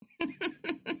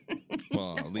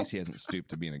 Well, at least he hasn't stooped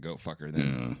to being a goat fucker. Then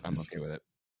Yeah. I'm okay with it.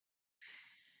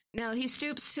 No, he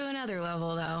stoops to another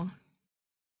level, though.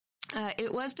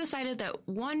 It was decided that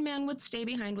one man would stay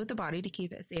behind with the body to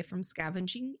keep it safe from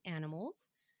scavenging animals,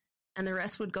 and the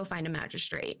rest would go find a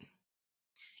magistrate.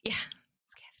 Yeah,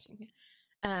 scavenging.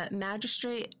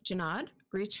 Magistrate Janod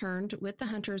returned with the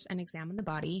hunters and examined the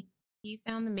body. He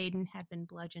found the maiden had been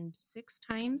bludgeoned 6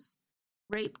 times,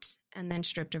 raped, and then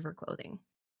stripped of her clothing.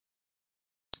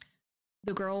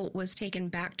 The girl was taken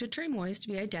back to Tremoise to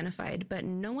be identified, but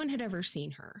no one had ever seen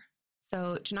her.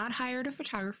 So Janod hired a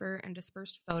photographer and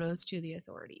dispersed photos to the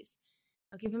authorities.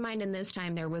 Now keep in mind, in this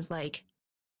time, there was like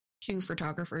 2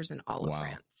 photographers in all of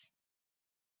France.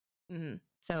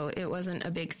 So it wasn't a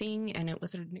big thing, and it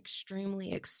was an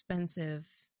extremely expensive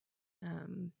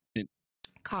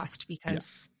cost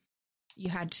because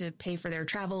you had to pay for their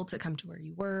travel to come to where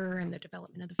you were and the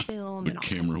development of the film. The and all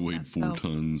camera that weighed stuff. 4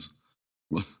 tons.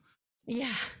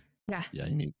 Yeah. Yeah,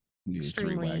 you need 3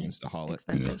 Extremely wagons to haul it.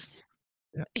 expensive.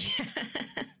 Yeah.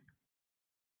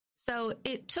 So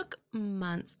it took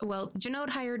months. Well, Janod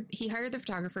hired the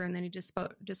photographer, and then he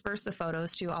dispersed the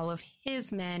photos to all of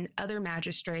his men, other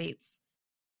magistrates,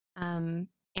 and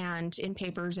in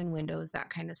papers and windows, that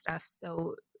kind of stuff.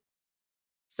 So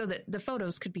that the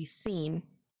photos could be seen.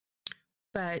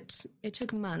 But it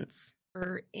took months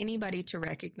for anybody to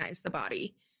recognize the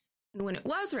body. And when it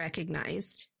was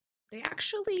recognized, they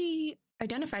actually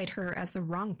identified her as the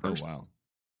wrong person. Oh, wow.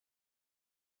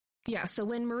 Yeah, so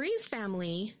when Marie's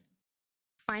family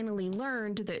finally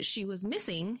learned that she was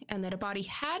missing and that a body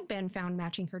had been found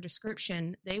matching her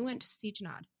description, they went to see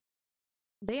Janod.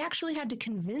 They actually had to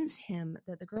convince him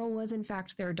that the girl was in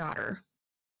fact their daughter.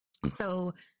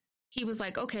 So he was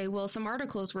like, okay, well, some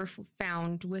articles were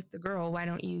found with the girl. Why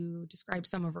don't you describe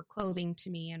some of her clothing to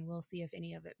me, and we'll see if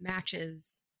any of it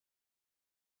matches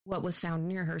what was found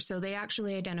near her. So they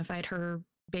actually identified her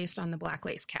based on the black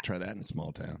lace cap. Try that in a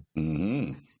small town.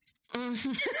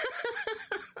 Mm-hmm.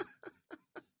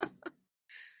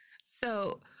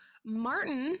 So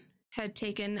Martin had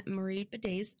taken Marie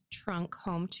Bedet's trunk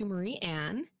home to Marie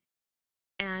Anne,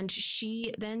 and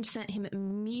she then sent him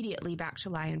immediately back to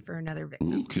Lyon for another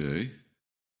victim. Okay.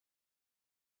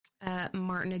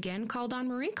 Martin again called on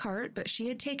Marie Carte, but she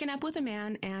had taken up with a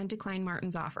man and declined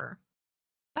Martin's offer.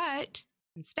 But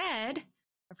instead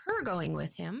of her going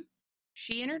with him,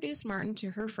 she introduced Martin to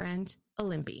her friend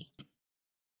Olympie.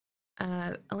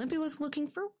 Olympie was looking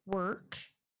for work,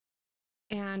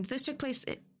 and this took place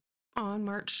on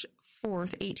March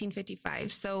 4th,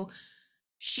 1855. So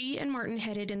she and Martin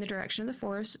headed in the direction of the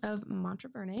forest of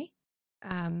Monteverne,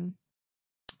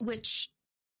 which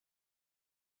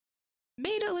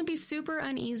made Olympie super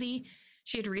uneasy.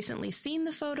 She had recently seen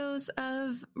the photos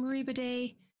of Marie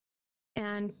Bedet,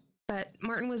 but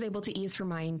Martin was able to ease her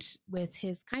mind with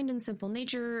his kind and simple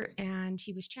nature, and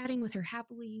he was chatting with her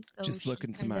happily. So Just look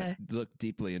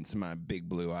deeply into my big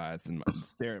blue eyes and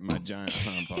stare at my giant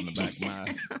hump on the back of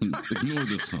my. Ignore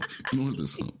this hump. Ignore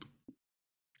this hump.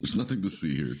 There's nothing to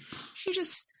see here. She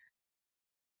just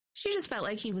felt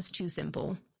like he was too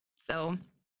simple. So,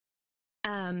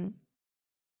 Martin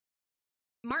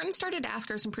started to ask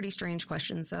her some pretty strange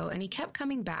questions, though, and he kept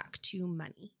coming back to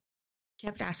money.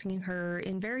 Kept asking her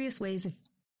in various ways if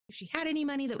she had any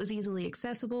money that was easily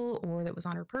accessible or that was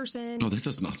on her person. Oh, that's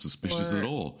just not suspicious at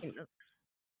all.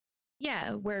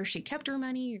 Yeah, where she kept her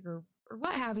money or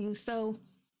what have you. So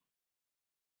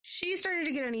she started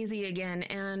to get uneasy again,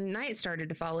 and night started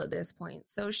to fall at this point.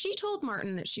 So she told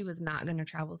Martin that she was not going to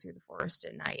travel through the forest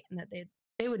at night and that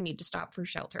they would need to stop for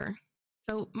shelter.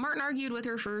 So Martin argued with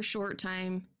her for a short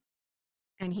time,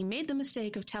 and he made the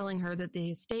mistake of telling her that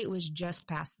the estate was just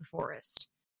past the forest.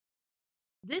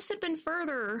 This had been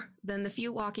further than the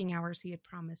few walking hours he had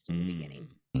promised in the beginning.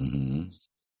 Mm-hmm.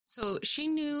 So she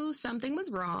knew something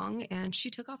was wrong, and she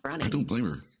took off running. I don't blame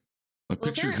her. I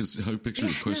picture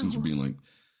the questions being like,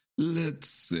 let's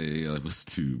say I was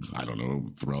to, I don't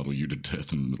know, throttle you to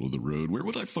death in the middle of the road. Where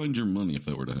would I find your money if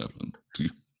that were to happen?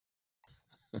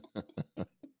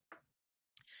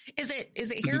 Is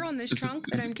it here on this trunk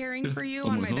that I'm carrying for you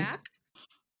on my back?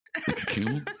 Like a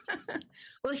camel?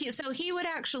 Well, he would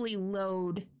actually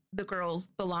load the girl's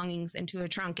belongings into a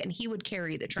trunk, and he would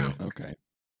carry the trunk. Okay.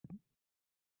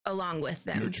 Along with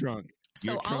them. Your trunk.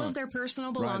 So all of their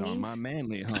personal belongings. Right on my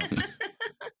manly hump.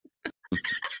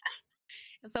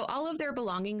 So all of their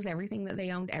belongings, everything that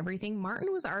they owned, everything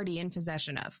Martin was already in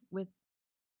possession of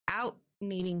without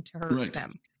needing to hurt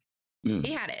them. Yeah.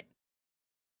 He had it.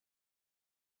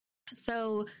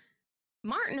 So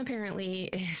Martin apparently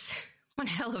is one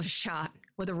hell of a shot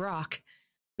with a rock,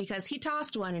 because he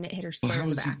tossed one and it hit her square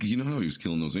in the back. You know how he was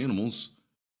killing those animals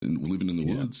and living in the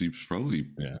woods? He was probably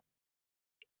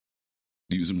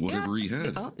using whatever he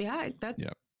had. Oh, yeah.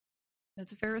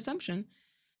 That's a fair assumption.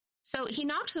 So he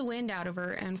knocked the wind out of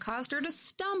her and caused her to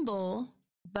stumble,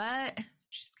 but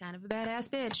she's kind of a badass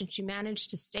bitch, and she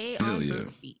managed to stay on her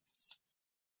feet.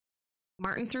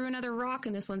 Martin threw another rock,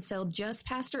 and this one sailed just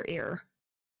past her ear,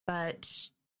 but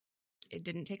it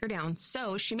didn't take her down.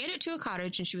 So she made it to a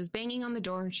cottage, and she was banging on the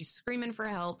door, and she's screaming for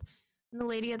help. And the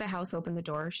lady of the house opened the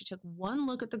door. She took one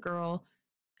look at the girl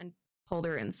and pulled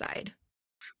her inside.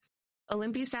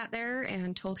 Olympia sat there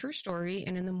and told her story,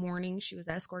 and in the morning, she was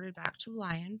escorted back to the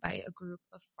Lion by a group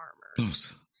of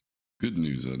farmers. Good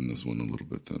news on this one a little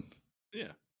bit, then.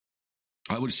 Yeah.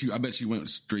 I bet she went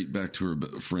straight back to her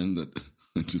friend that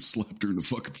just slapped her in the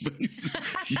fucking face.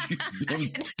 You dumb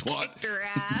twat. Kicked her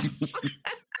ass.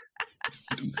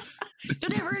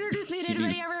 Don't ever introduce me to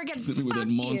anybody ever again. Sitting with that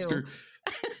monster.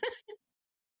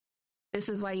 This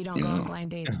is why you don't go on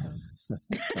blind dates.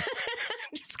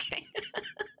 Just kidding.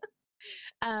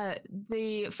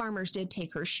 The farmers did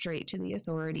take her straight to the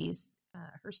authorities.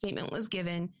 Her statement was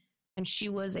given, and she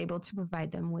was able to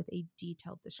provide them with a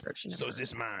detailed description. So is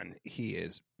this man? He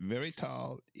is very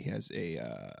tall. He has a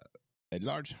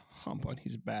large hump on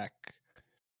his back,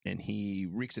 and he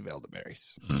reeks of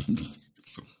elderberries.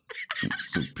 so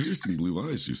piercing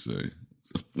blue eyes, you say?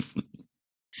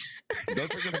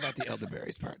 Don't forget about the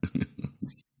elderberries part.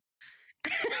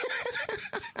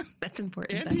 That's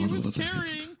important. And he was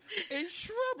carrying a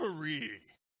shrubbery.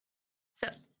 So,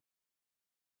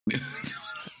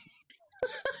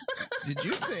 did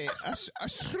you say a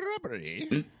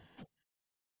shrubbery?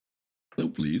 No,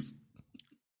 please.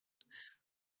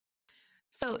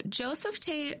 So Joseph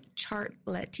Tay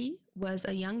Chartletti was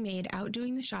a young maid out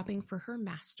doing the shopping for her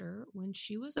master when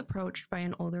she was approached by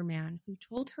an older man who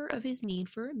told her of his need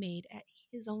for a maid at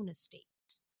his own estate.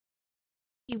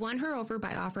 He won her over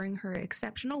by offering her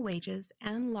exceptional wages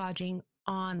and lodging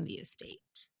on the estate.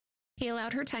 He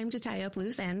allowed her time to tie up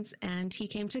loose ends, and he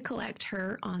came to collect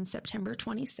her on September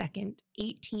 22nd,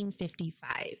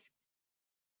 1855.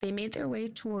 They made their way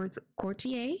towards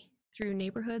Courtier, through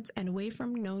neighborhoods and away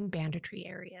from known banditry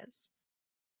areas.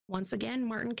 Once again,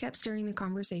 Martin kept steering the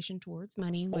conversation towards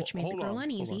money, which made the girl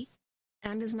uneasy.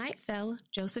 And as night fell,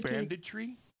 Joseph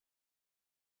Banditry?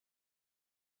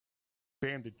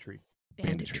 Banditry.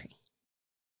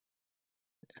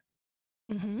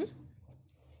 Mm-hmm.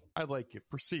 I like it.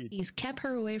 Proceed. He's kept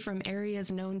her away from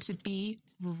areas known to be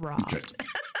robbed.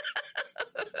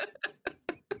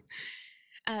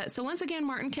 So once again,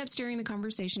 Martin kept steering the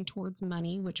conversation towards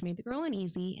money, which made the girl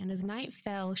uneasy. And as night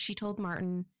fell, she told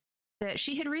Martin that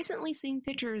she had recently seen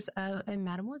pictures of a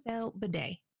Mademoiselle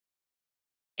Bidet.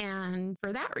 And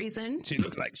for that reason... She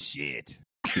looked like shit.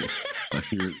 I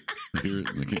hear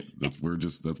it.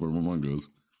 That's where my mind goes.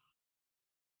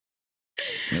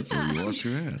 That's where you wash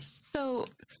your ass. So...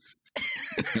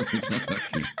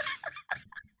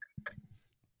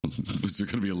 Is there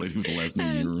going to be a lady with the last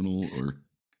name Urinal or...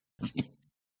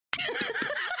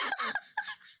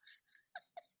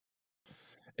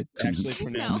 It's actually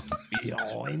pronounced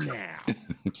now.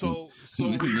 So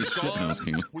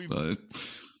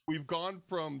we've gone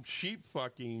from sheep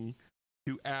fucking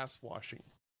to ass washing.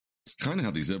 It's kind of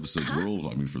how these episodes roll.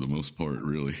 I mean, for the most part,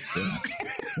 really.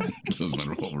 It doesn't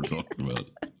matter what we're talking about.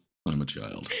 I'm a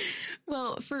child.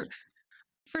 Well, for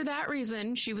that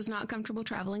reason, she was not comfortable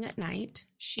traveling at night.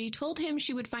 She told him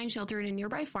she would find shelter in a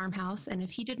nearby farmhouse, and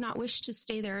if he did not wish to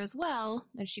stay there as well,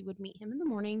 then she would meet him in the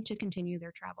morning to continue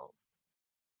their travels.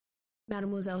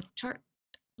 Mademoiselle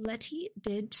Chartletti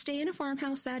did stay in a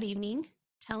farmhouse that evening,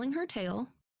 telling her tale.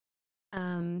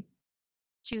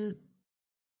 to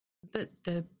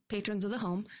the patrons of the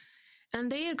home,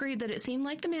 and they agreed that it seemed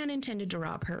like the man intended to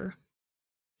rob her.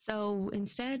 So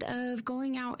instead of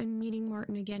going out and meeting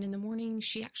Martin again in the morning,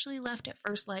 she actually left at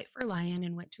first light for Lyon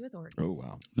and went to authorities. Oh,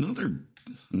 wow.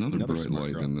 Another bright smart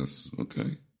light girl. in this.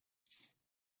 Okay.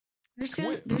 There's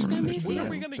gonna be a When few. are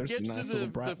we going to get to the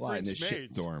French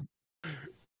maids? Storm.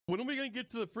 When are we going to get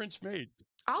to the French maids?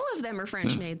 All of them are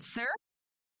French maids, sir.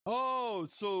 Oh,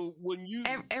 so when you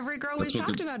Every girl we've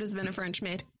talked about has been a French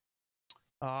maid.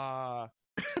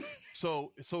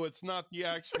 So it's not the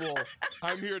actual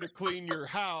I'm here to clean your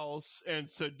house and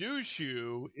seduce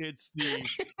you. It's the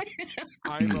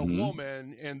I'm a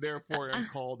woman and therefore I'm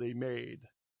called a maid.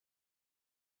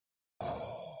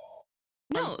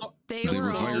 No, they They were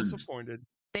were all hired. Disappointed.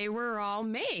 they were all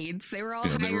maids. They were all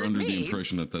Yeah, hired they were under maids. the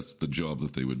impression that that's the job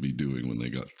that they would be doing when they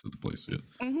got to the place. Yeah.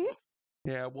 Mm-hmm.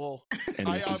 Yeah, well, And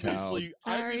I this is how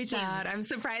Sorry, Todd. I'm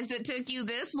surprised it took you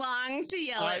this long to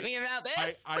yell at me about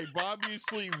this. I've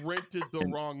obviously rented the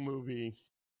wrong movie.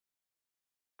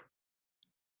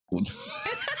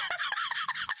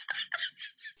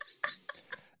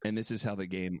 and this is how the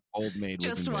game Old Maid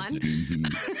was Just one.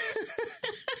 invented.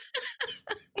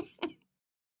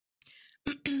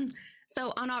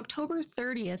 So on October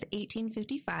 30th,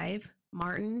 1855,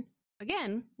 Martin,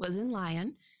 again, was in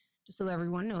Lyon. Just so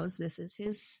everyone knows, this is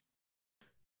his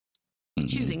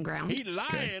choosing ground. He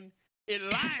lying. He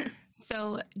lying.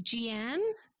 So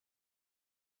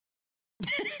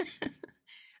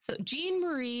Jean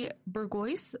Marie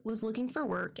Bourgois was looking for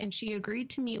work, and she agreed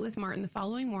to meet with Martin the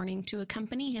following morning to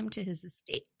accompany him to his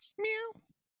estate. Meow.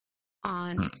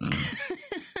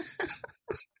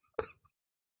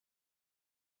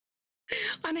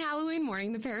 On Halloween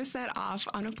morning, the pair set off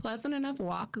on a pleasant enough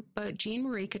walk, but Jean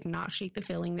Marie could not shake the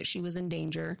feeling that she was in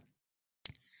danger.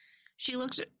 She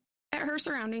looked at her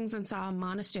surroundings and saw a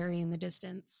monastery in the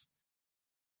distance.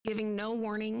 Giving no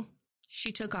warning,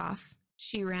 she took off.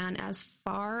 She ran as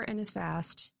far and as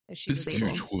fast as she This was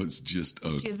dude able. was just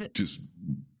oozing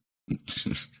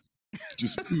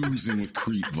with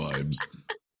Crete vibes.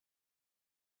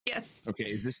 Yes. Okay,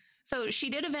 is this So she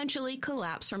did eventually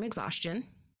collapse from exhaustion.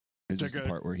 the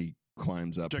part where he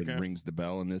climbs up Check and it. rings the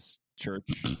bell in this church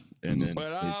and then But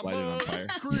they I'm light it on a fire?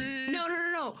 creep.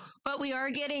 No. But we are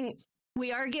getting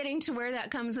to where that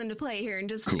comes into play here in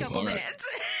just Cool, a couple all right. minutes.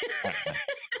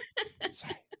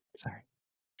 Sorry.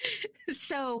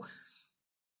 So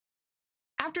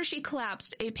after she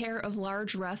collapsed, a pair of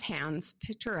large, rough hands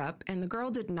picked her up, and the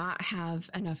girl did not have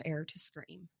enough air to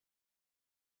scream.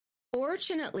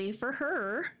 Fortunately for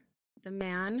her, the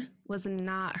man was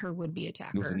not her would-be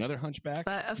attacker. It was another hunchback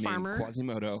But a named farmer.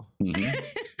 Quasimodo. Mhm.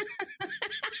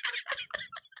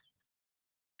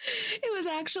 It was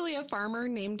actually a farmer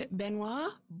named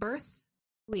Benoit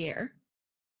Berthelier.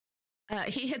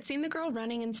 He had seen the girl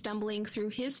running and stumbling through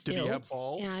his Did he have fields,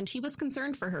 balls? and he was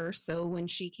concerned for her. So when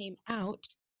she came out,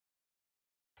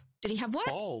 did he have what?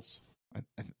 Balls. I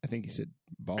think he said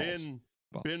balls.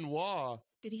 Balls. Benoit.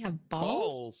 Did he have balls?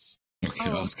 Balls. Okay,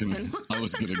 Oh, I was gonna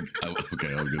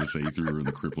say he threw her in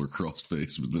the crippler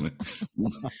crossface, but then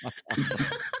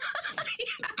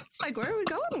It's like, where are we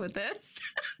going with this?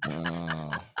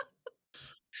 Ah.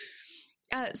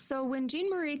 So when Jean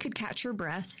Marie could catch her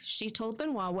breath, she told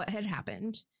Benoit what had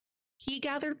happened. He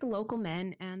gathered the local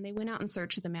men and they went out in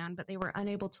search of the man, but they were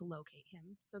unable to locate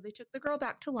him. So they took the girl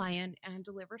back to Lyon and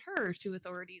delivered her to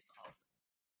authorities also.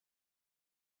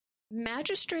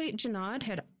 Magistrate Jeannaud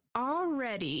had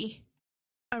already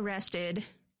arrested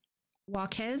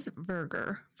Joaquez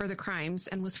Verger for the crimes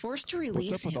and was forced to release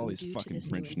What's up with him all these due to fucking this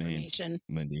French new names, information.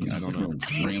 Lindy? I don't know.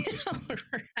 France or something.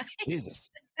 Right.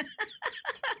 Jesus.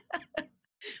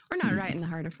 We're not right in the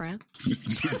heart of France.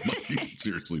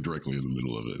 Seriously, directly in the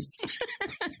middle of it.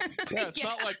 Yeah, it's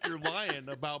not like you're lying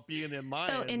about being in mine.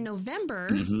 So in November,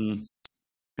 Mhm.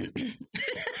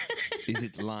 Is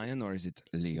it lion or is it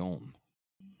Leon?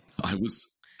 I was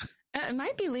it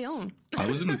might be Lyon.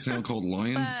 in a town called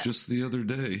Lyon But- just the other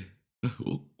day.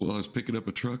 Well, I was picking up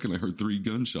a truck and I heard 3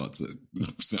 gunshots that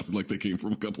sounded like they came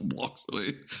from a couple blocks away.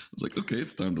 I was like, okay,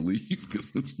 it's time to leave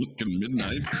because it's fucking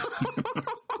midnight.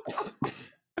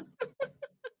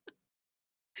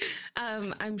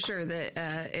 I'm sure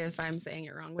that if I'm saying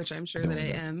it wrong, which I'm sure Don't that I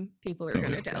worry. am, people are Don't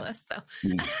going worry. to tell us.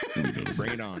 So,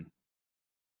 Bring it on.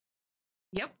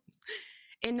 yep.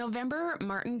 In November,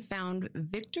 Martin found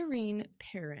Victorine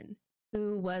Perrin,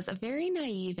 who was a very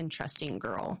naive and trusting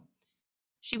girl.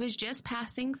 She was just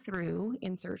passing through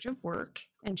in search of work,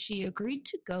 and she agreed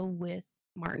to go with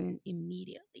Martin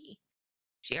immediately.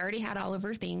 She already had all of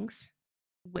her things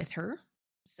with her,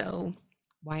 so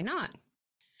why not?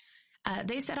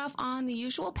 They set off on the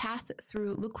usual path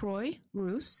through Le Croix,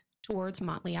 Rousse, towards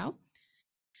Montliau.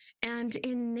 And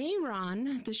in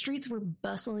Neyron, the streets were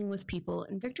bustling with people,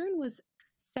 and Victorine was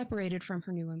separated from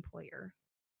her new employer.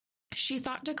 She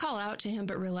thought to call out to him,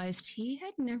 but realized he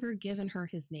had never given her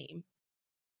his name.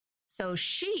 So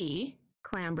she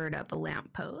clambered up a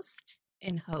lamppost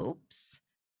in hopes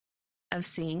of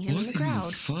seeing him in the crowd.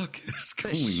 What the fuck is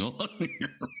going on here?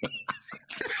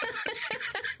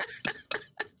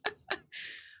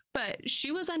 But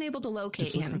she was unable to locate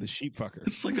Just look him. for the sheep fucker.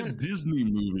 It's like a Disney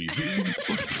movie. Who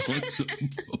fucking climbs up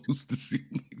a post to see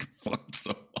if they can find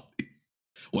somebody?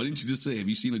 Why didn't you just say, have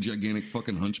you seen a gigantic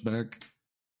fucking hunchback?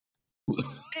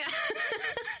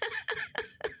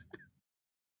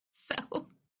 So,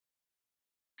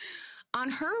 on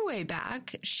her way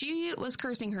back, she was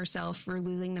cursing herself for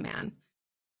losing the man.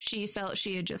 She felt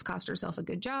she had just cost herself a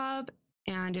good job,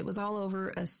 and it was all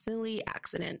over a silly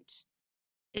accident.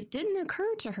 It didn't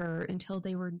occur to her until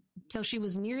she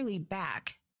was nearly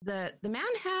back. The man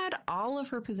had all of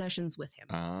her possessions with him.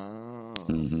 Oh.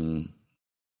 Mm-hmm.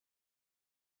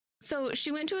 So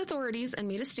she went to authorities and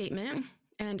made a statement,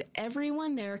 and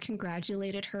everyone there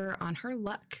congratulated her on her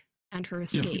luck and her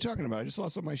escape. What are you talking about? I just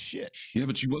lost all my shit. Yeah,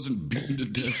 but she wasn't beaten to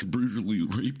death, brutally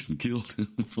raped and killed.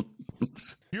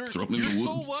 You're Thrown in the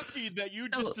so woods. lucky that you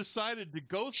just decided to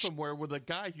go somewhere with a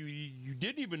guy you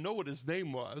didn't even know what his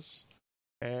name was.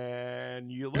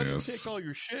 And you let him take all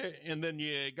your shit, and then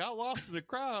you got lost in the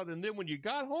crowd, and then when you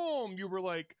got home, you were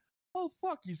like, oh,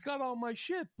 fuck, he's got all my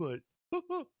shit, but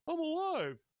I'm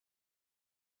alive.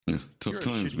 Yeah, tough You're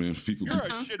times, man. People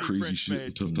do crazy shit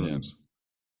in tough times.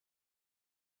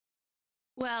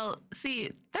 Well,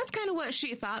 see, that's kind of what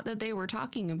she thought that they were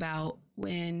talking about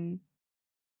when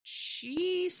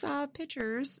she saw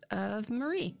pictures of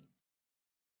Marie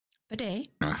Bidet.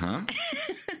 Uh-huh.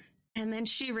 And then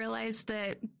she realized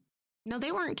that, no,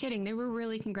 they weren't kidding. They were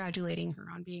really congratulating her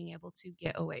on being able to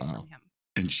get away from him.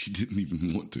 And she didn't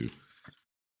even want to.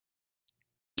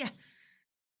 Yeah.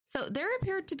 So there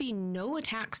appeared to be no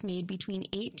attacks made between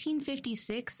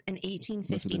 1856 and Must have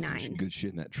been 1859. some good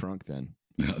shit in that trunk then.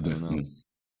 I don't know.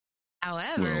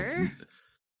 However,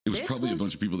 it was this probably was- a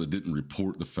bunch of people that didn't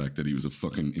report the fact that he was a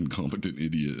fucking incompetent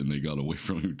idiot and they got away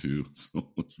from him too. So,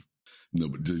 no,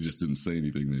 but they just didn't say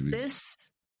anything, maybe. this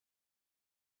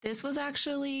was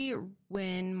actually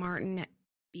when Martin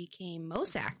became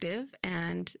most active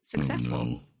and successful. Oh,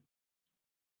 no.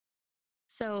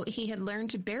 So he had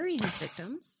learned to bury his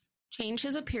victims, change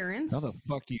his appearance. How the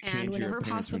fuck do you And change your whenever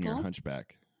appearance when you're a possible-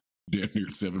 hunchback? Damn near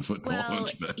 7 foot tall Well,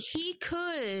 hunchback. he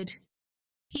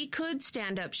could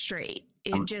stand up straight.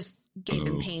 It just gave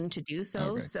him pain to do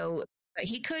so. Okay. So but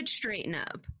he could straighten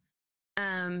up.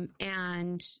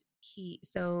 And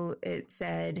so it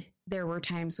said there were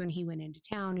times when he went into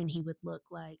town and he would look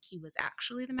like he was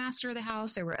actually the master of the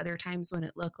house. There were other times when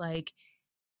it looked like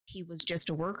he was just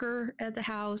a worker at the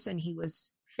house and he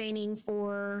was feigning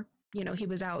he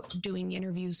was out doing the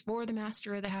interviews for the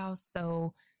master of the house.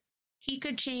 So he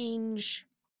could change,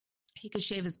 he could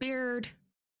shave his beard,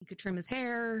 he could trim his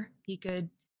hair,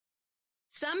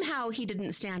 somehow he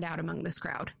didn't stand out among this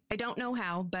crowd. I don't know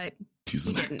how, but He's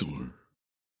an he didn't. actor.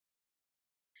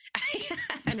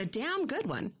 And a damn good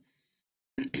one.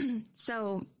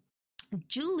 So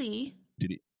Julie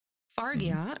Did he?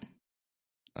 Fargiat.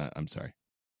 I'm sorry.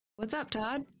 What's up,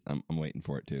 Todd? I'm waiting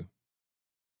for it too.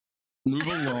 Move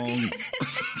along.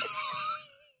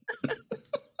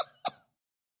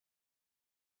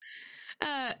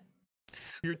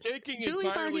 You're taking Julie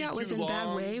entirely Fargiat was too in a bad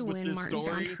long way with when this Martin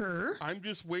story. found her. I'm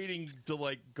just waiting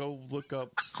to go look up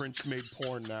French maid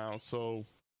porn now. So,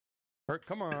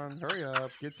 come on, hurry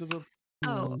up, get to the.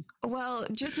 Oh, well,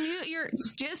 just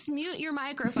mute your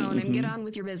microphone and get on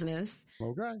with your business.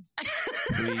 Okay.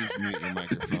 Please mute your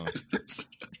microphone.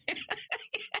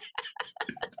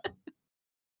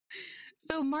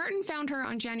 So Martin found her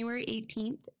on January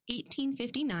 18th,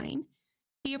 1859.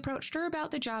 He approached her about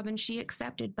the job and she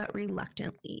accepted, but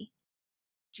reluctantly.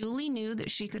 Julie knew that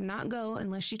she could not go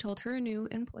unless she told her new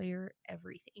employer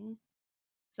everything.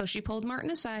 So she pulled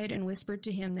Martin aside and whispered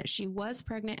to him that she was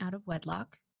pregnant out of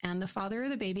wedlock and the father of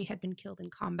the baby had been killed in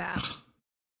combat.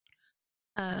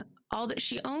 All that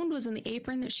she owned was in the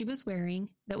apron that she was wearing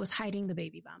that was hiding the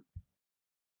baby bump.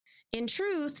 In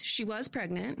truth, she was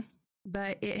pregnant,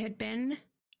 but it had been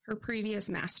her previous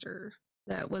master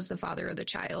that was the father of the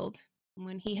child.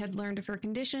 When he had learned of her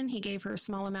condition, he gave her a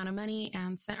small amount of money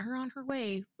and sent her on her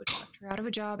way, which left her out of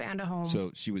a job and a home.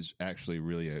 So she was actually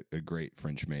really a great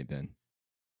French maid then.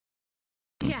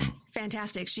 Yeah,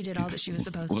 fantastic. She did all that she was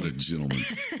supposed What to. a gentleman.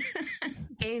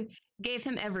 Gave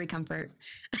him every comfort.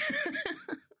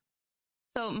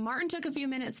 So Martin took a few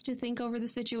minutes to think over the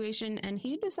situation, and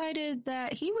he decided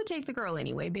that he would take the girl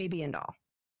anyway, baby and all.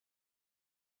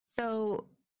 So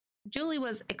Julie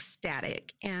was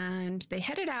ecstatic, and they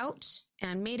headed out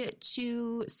and made it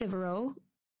to Civero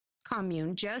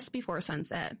commune just before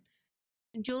sunset.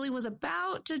 And Julie was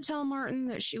about to tell Martin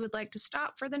that she would like to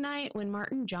stop for the night when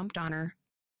Martin jumped on her.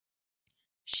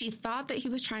 She thought that he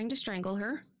was trying to strangle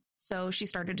her, so she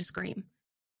started to scream.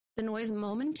 The noise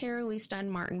momentarily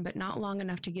stunned Martin, but not long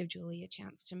enough to give Julie a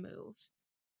chance to move.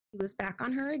 He was back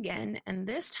on her again, and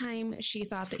this time she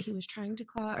thought that he was trying to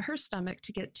claw at her stomach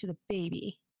to get to the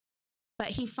baby. But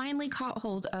he finally caught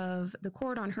hold of the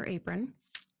cord on her apron,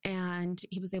 and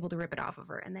he was able to rip it off of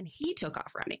her, and then he took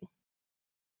off running.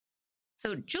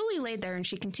 So Julie laid there, and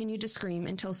she continued to scream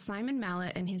until Simon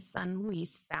Mallet and his son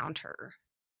Luis found her.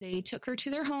 They took her to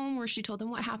their home where she told them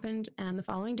what happened, and the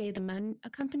following day, the men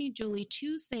accompanied Julie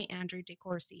to St. Andrew de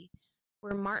Courcy,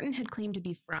 where Martin had claimed to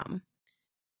be from.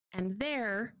 And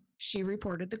there, she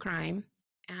reported the crime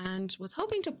and was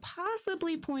hoping to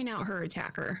possibly point out her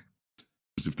attacker.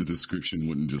 As if the description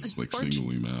wouldn't just like single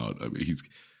him out. I mean,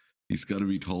 he's got to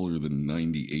be taller than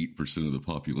 98% of the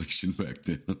population back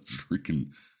then. That's freaking,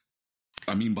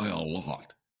 I mean, by a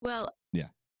lot. Well, yeah.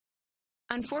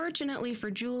 Unfortunately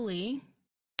for Julie,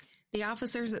 the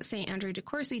officers at St. Andrew de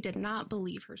Courcy did not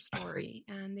believe her story,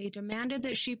 and they demanded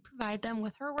that she provide them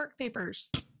with her work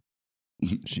papers.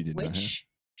 She did not have. Which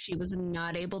she was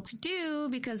not able to do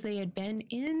because they had been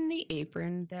in the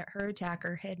apron that her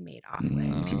attacker had made off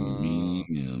with.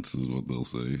 Convenience is what they'll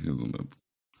say, isn't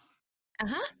it?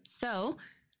 So,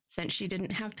 since she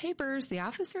didn't have papers, the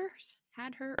officers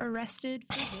had her arrested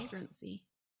for vagrancy.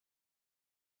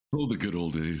 Oh, the good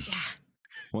old days. Yeah.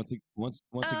 Once again,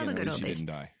 at least she didn't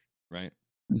die, right?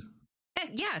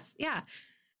 Yes, yeah.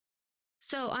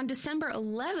 So on December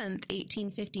 11th,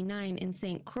 1859, in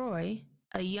St. Croix,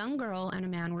 a young girl and a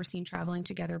man were seen traveling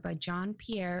together by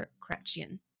Jean-Pierre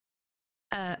Chrétien.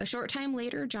 A short time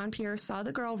later, Jean-Pierre saw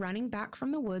the girl running back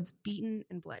from the woods, beaten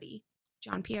and bloody.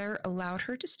 Jean-Pierre allowed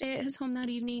her to stay at his home that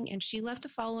evening, and she left the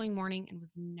following morning and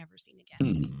was never seen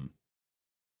again.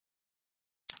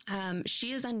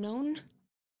 She is unknown.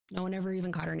 No one ever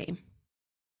even caught her name.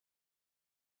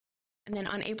 And then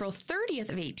on April 30th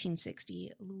of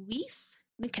 1860, Louis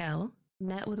Miquel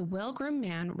met with a well-groomed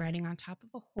man riding on top of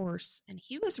a horse, and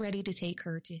he was ready to take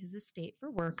her to his estate for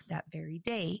work that very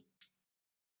day.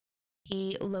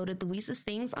 He loaded Louise's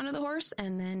things onto the horse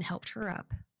and then helped her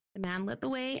up. The man led the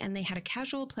way, and they had a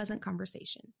casual, pleasant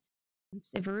conversation. In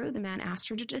Civero, the man asked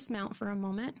her to dismount for a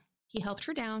moment. He helped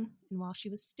her down, and while she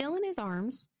was still in his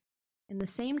arms, in the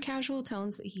same casual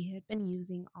tones that he had been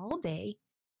using all day,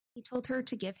 he told her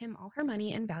to give him all her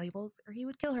money and valuables, or he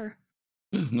would kill her.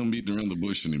 No beating around the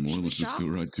bush anymore. Let's just go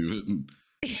right to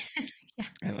it.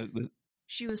 Yeah.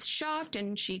 She was shocked,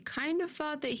 and she kind of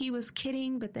thought that he was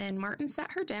kidding, but then Martin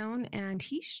sat her down, and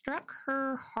he struck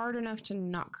her hard enough to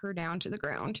knock her down to the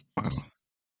ground. Wow.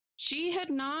 She had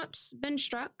not been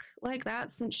struck like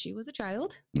that since she was a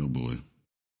child. Oh, boy.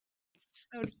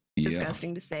 So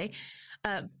disgusting to say.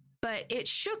 But it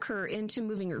shook her into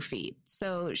moving her feet.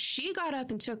 So she got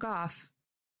up and took off,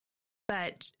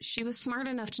 but she was smart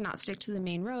enough to not stick to the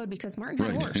main road because Martin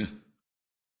had a horse.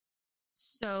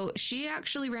 So she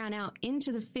actually ran out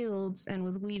into the fields and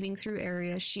was weaving through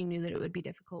areas she knew that it would be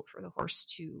difficult for the horse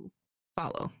to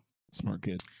follow. Smart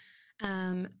kid.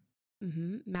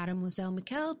 Mademoiselle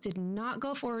Miquel did not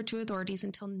go forward to authorities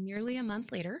until nearly a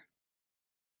month later.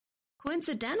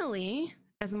 Coincidentally,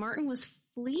 as Martin was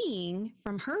fleeing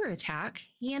from her attack,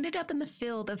 he ended up in the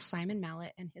field of Simon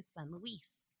Mallet and his son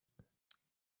Luis.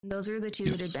 And those are the two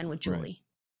that had been with Julie. Right.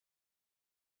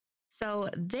 So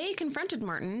they confronted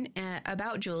Martin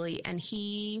about Julie, and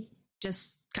he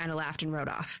just kind of laughed and rode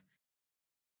off.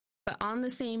 But on the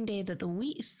same day that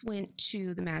Luis went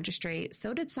to the magistrate,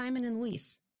 so did Simon and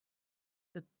Luis,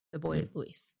 the boy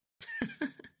Luis.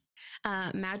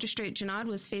 Magistrate Janad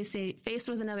was faced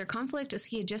with another conflict as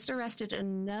he had just arrested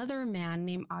another man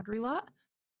named Audrelot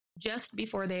just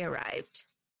before they arrived.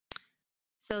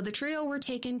 So the trio were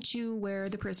taken to where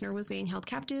the prisoner was being held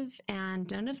captive, and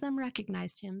none of them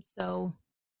recognized him. So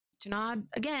Janad,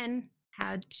 again,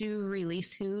 had to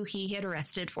release who he had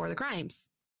arrested for the crimes.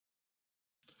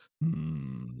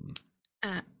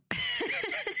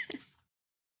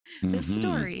 The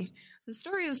story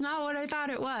is not what I thought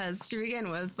it was to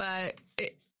begin with, but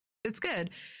it's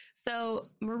good. So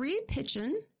Marie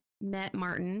Pitchen met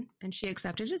Martin, and she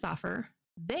accepted his offer.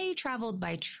 They traveled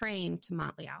by train to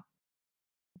Montreal.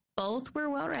 Both were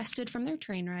well rested from their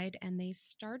train ride, and they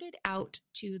started out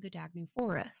to the Dagny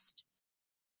forest.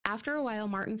 After a while,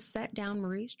 Martin set down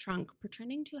Marie's trunk,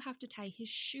 pretending to have to tie his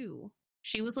shoe.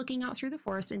 She was looking out through the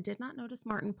forest and did not notice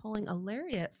Martin pulling a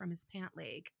lariat from his pant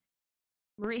leg.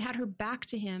 Marie had her back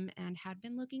to him and had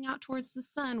been looking out towards the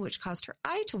sun, which caused her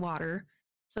eye to water,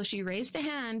 so she raised a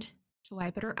hand to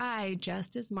wipe at her eye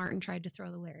just as Martin tried to throw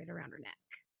the lariat around her neck.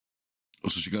 Oh,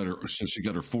 so she got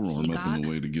her forearm up in the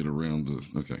way to get around the.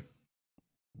 Okay.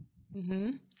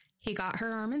 Mm-hmm. He got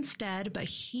her arm instead, but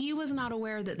he was not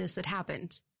aware that this had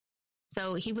happened.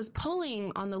 So he was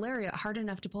pulling on the lariat hard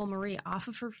enough to pull Marie off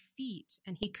of her feet,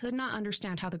 and he could not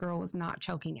understand how the girl was not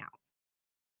choking out.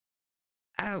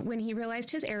 When he realized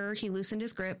his error, he loosened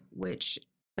his grip, which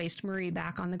placed Marie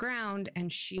back on the ground,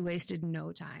 and she wasted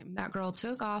no time. That girl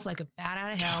took off like a bat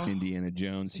out of hell. Indiana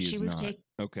Jones, he is not.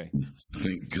 Okay.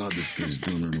 Thank God this guy's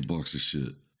done her in a box of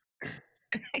shit.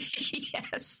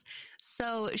 Yes.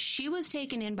 So she was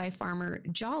taken in by Farmer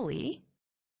Jolly,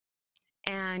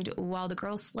 and while the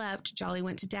girl slept, Jolly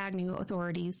went to Dagnew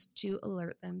authorities to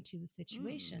alert them to the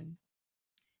situation.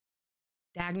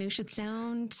 Dagnew should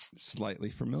sound slightly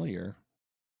familiar.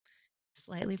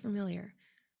 Slightly familiar.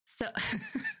 So,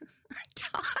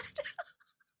 Todd,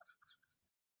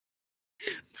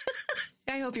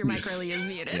 I hope your mic really is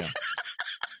muted. Yeah.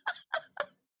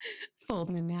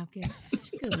 Folding a napkin.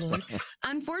 Good Lord.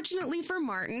 Unfortunately for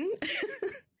Martin,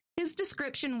 his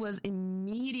description was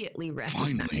immediately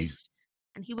recognized. Finally.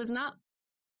 And he was not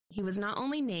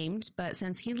only named, but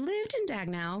since he lived in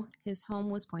Dagnow, his home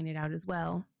was pointed out as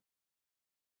well.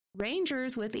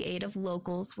 Rangers, with the aid of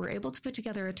locals, were able to put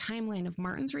together a timeline of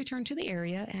Martin's return to the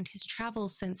area and his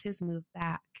travels since his move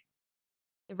back.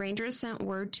 The Rangers sent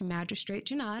word to Magistrate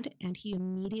Junod, and he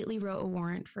immediately wrote a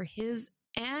warrant for his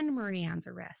and Marianne's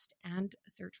arrest and a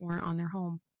search warrant on their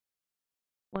home.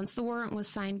 Once the warrant was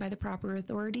signed by the proper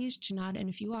authorities, Junod and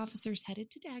a few officers headed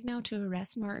to Dagnow to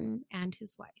arrest Martin and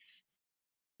his wife.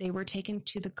 They were taken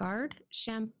to the Garde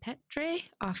Champêtre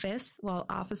office while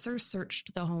officers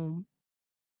searched the home.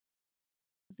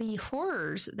 The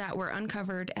horrors that were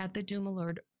uncovered at the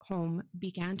Dumollard home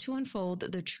began to unfold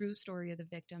the true story of the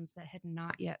victims that had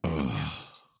not yet been found.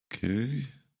 Okay.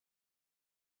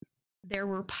 There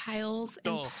were piles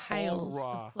and piles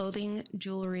of clothing,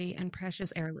 jewelry, and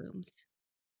precious heirlooms.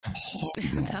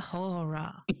 The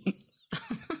horror.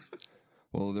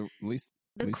 Well, at least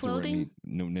clothing.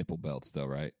 No nipple belts, though,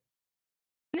 right?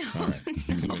 No. All right.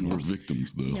 No more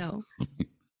victims, though. No.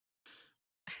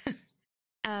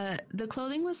 The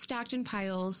clothing was stacked in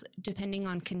piles depending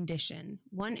on condition.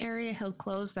 One area held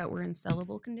clothes that were in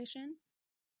sellable condition.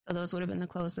 So those would have been the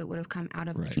clothes that would have come out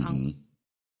of the trunks.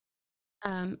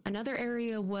 Another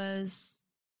area was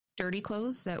dirty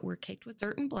clothes that were caked with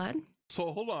dirt and blood.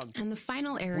 So hold on. And the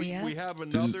final area... We have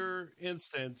another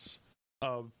instance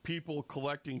of people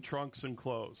collecting trunks and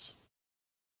clothes.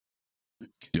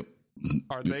 Yep.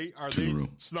 Are they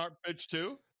snark bitch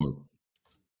too?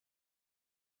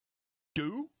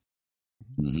 Do?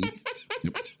 Mm-hmm.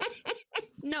 Yep.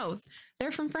 No,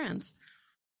 they're from France.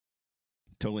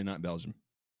 Totally not Belgium.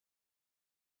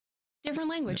 Yep. Different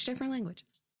language.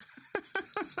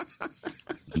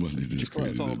 Well, it is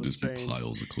crazy. There'd just be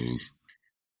piles of clothes.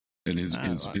 And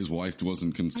his wife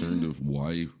wasn't concerned of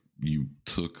why you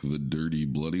took the dirty,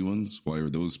 bloody ones.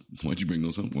 Why'd you bring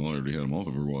those home? Well, I already had them off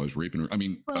of her while I was raping her. I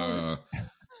mean,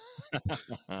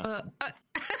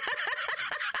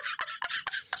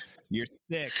 You're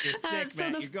sick. You're sick,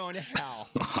 man. You're going to hell.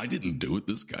 I didn't do it.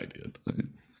 This guy did.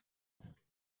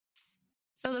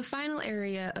 So the final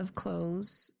area of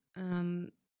clothes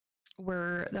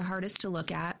were the hardest to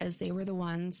look at, as they were the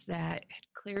ones that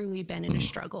had clearly been in a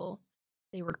struggle.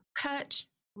 They were cut,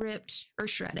 ripped, or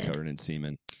shredded. Covered in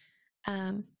semen.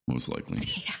 Most likely.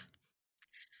 Yeah.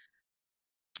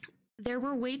 There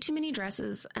were way too many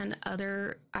dresses and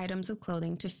other items of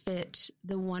clothing to fit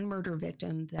the one murder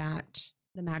victim that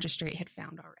the magistrate had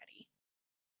found already.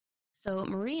 So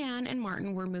Marianne and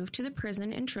Martin were moved to the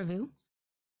prison in Trevoux.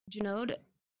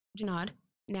 Junod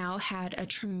now had a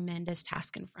tremendous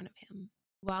task in front of him.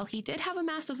 While he did have a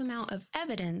massive amount of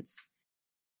evidence,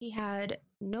 he had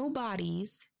no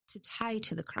bodies to tie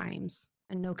to the crimes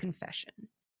and no confession.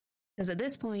 Because at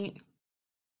this point,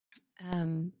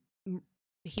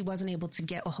 he wasn't able to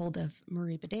get a hold of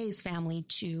Marie Bedet's family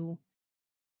to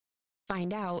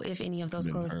find out if any of those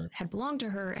clothes had belonged to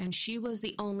her, and she was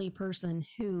the only person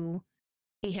who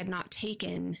he had not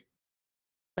taken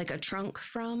like a trunk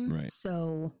from. Right.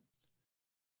 So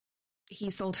he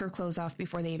sold her clothes off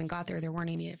before they even got there. There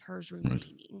weren't any of hers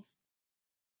remaining.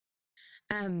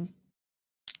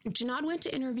 Junod went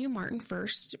to interview Martin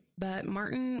first, but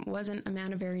Martin wasn't a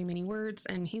man of very many words,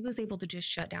 and he was able to just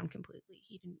shut down completely.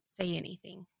 He didn't say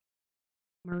anything.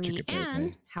 Marie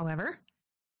Ann, however,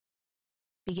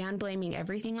 began blaming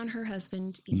everything on her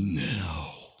husband.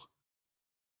 No.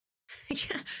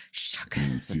 Yeah, shock. I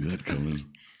didn't see that coming.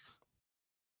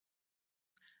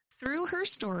 Through her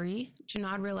story,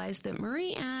 Janad realized that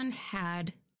Marie Ann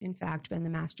had, in fact, been the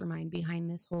mastermind behind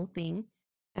this whole thing,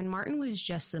 and Martin was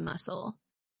just the muscle.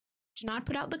 Janad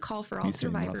put out the call for all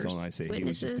survivors. Muscle and I say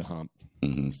witnesses. He was just a hump.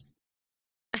 Mm-hmm.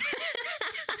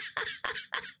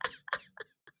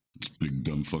 Big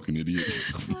dumb fucking idiot.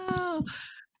 Oh.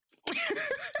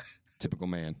 Typical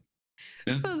man.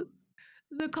 Yeah. So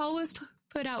the call was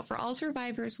put out for all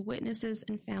survivors, witnesses,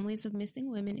 and families of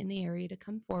missing women in the area to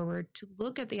come forward to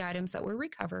look at the items that were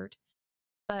recovered.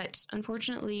 But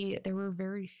unfortunately, there were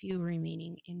very few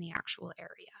remaining in the actual area.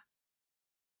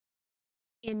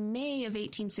 In May of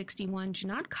 1861,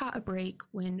 Janad caught a break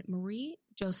when Marie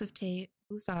Josephte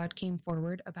Boussard came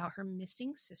forward about her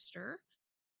missing sister,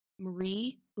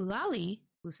 Marie Eulalie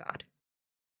Boussard.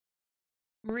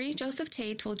 Marie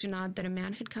Josephte told Janad that a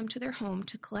man had come to their home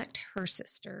to collect her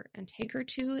sister and take her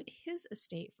to his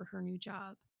estate for her new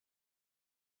job.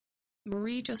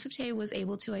 Marie Josephte was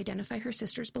able to identify her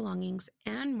sister's belongings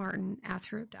and Martin as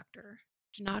her abductor.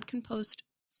 Janad composed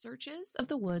searches of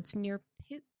the woods near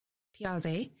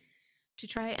Piazze to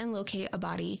try and locate a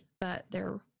body, but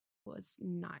there was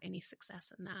not any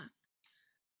success in that.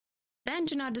 Then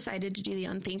Janad decided to do the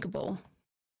unthinkable.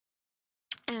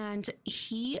 And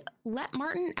he let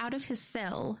Martin out of his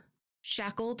cell,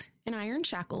 shackled in iron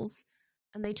shackles,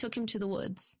 and they took him to the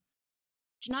woods.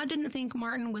 Janad didn't think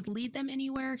Martin would lead them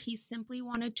anywhere. He simply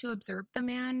wanted to observe the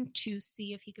man to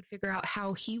see if he could figure out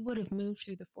how he would have moved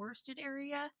through the forested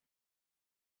area.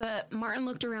 But Martin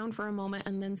looked around for a moment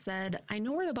and then said, "I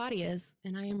know where the body is,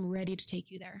 and I am ready to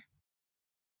take you there."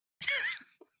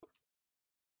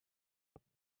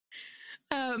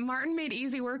 Martin made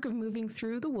easy work of moving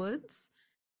through the woods.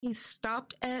 He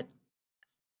stopped at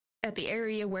the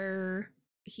area where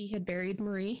he had buried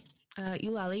Marie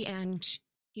Eulalie, and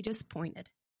he just pointed.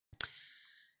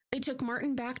 They took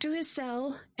Martin back to his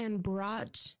cell and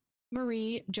brought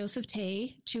Marie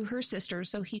Josephte to her sister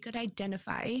so she could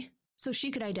identify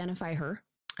her.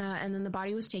 And then the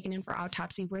body was taken in for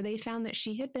autopsy, where they found that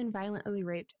she had been violently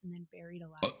raped and then buried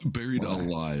alive. Buried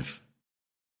alive.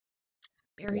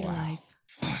 Buried alive.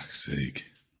 Fuck's sake.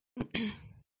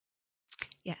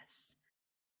 Yes.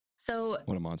 So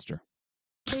What a monster.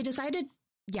 they decided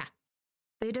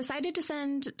to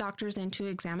send doctors in to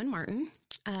examine Martin.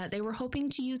 They were hoping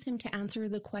to use him to answer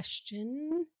the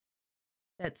question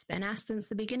that's been asked since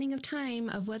the beginning of time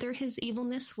of whether his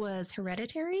evilness was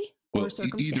hereditary or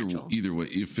circumstantial. Either way,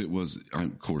 if it was,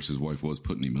 of course, his wife was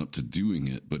putting him up to doing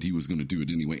it, but he was going to do it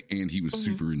anyway, and he was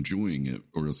super enjoying it,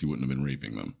 or else he wouldn't have been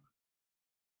raping them.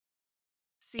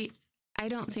 See, I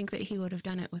don't think that he would have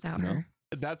done it without her.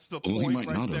 That's the Well, he point might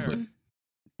right not have, there. but-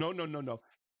 No.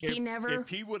 He never would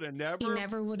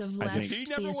have left If he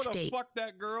never the would have estate. fucked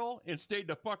that girl and stayed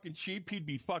the fucking sheep, he'd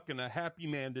be fucking a happy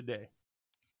man today.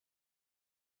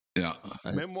 Yeah.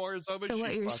 Memoirs of a So sheep.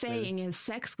 what you're fucker. saying is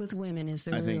sex with women is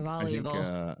the root of all evil.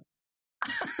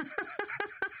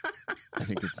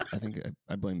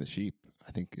 I blame the sheep.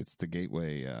 I think it's the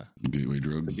gateway. Gateway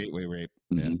drug. The gateway rape.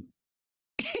 Mm-hmm.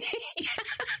 Yeah.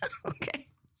 Okay.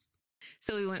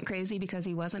 So he went crazy because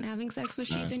he wasn't having sex with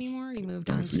sheep anymore. He moved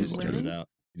on to women.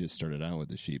 He just started out with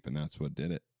the sheep, and that's what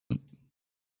did it.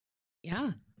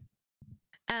 Yeah.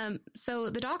 So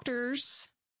the doctors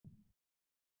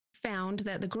found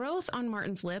that the growth on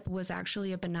Martin's lip was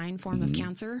actually a benign form of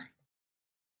cancer.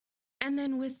 And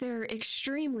then with their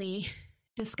extremely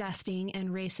disgusting and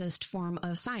racist form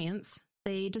of science,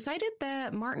 they decided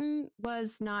that Martin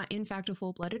was not, in fact, a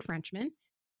full-blooded Frenchman.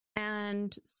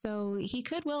 And so he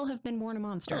could well have been born a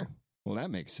monster. Oh, well, that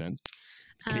makes sense.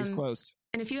 Case closed.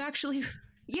 And if you actually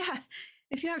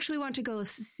want to go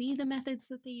see the methods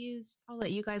that they used, I'll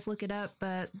let you guys look it up.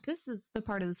 But this is the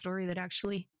part of the story that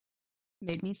actually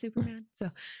made me Superman. So,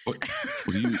 what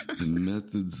do you, the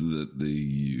methods that they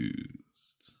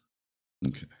used?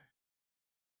 Okay.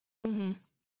 Mm-hmm.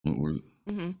 What were?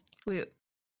 Mm-hmm.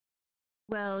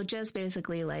 Well, just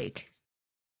basically like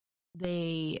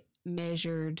they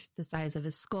measured the size of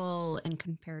his skull and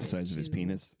compared The size of his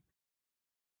penis?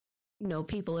 No,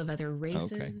 people of other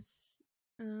races,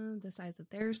 the size of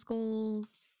their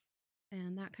skulls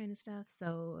and that kind of stuff.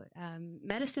 So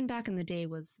medicine back in the day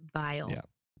was vile.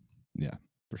 Yeah,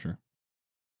 for sure.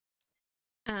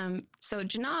 So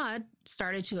Janad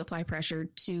started to apply pressure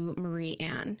to Marie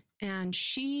Ann, and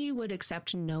she would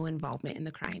accept no involvement in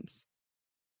the crimes.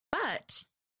 But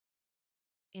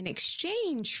in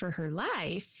exchange for her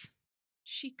life,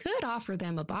 she could offer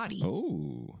them a body.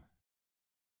 Oh.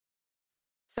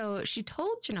 So she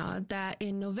told Jeannaud that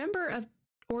in November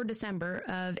or December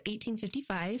of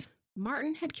 1855,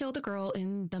 Martin had killed a girl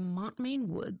in the Montmain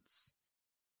woods.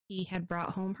 He had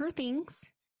brought home her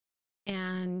things,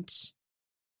 and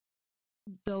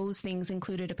those things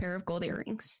included a pair of gold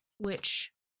earrings,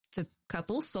 which the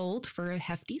couple sold for a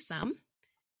hefty sum.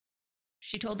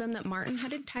 She told them that Martin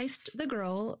had enticed the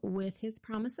girl with his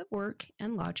promise of work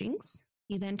and lodgings.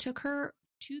 He then took her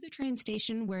to the train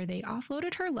station where they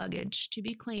offloaded her luggage to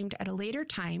be claimed at a later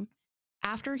time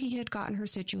after he had gotten her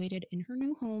situated in her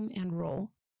new home and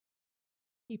role.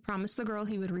 He promised the girl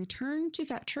he would return to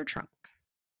fetch her trunk.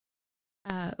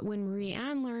 When Marie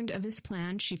Anne learned of his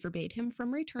plan, she forbade him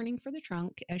from returning for the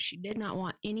trunk as she did not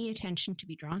want any attention to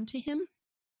be drawn to him.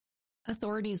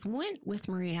 Authorities went with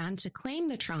Marie Anne to claim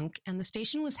the trunk, and the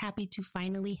station was happy to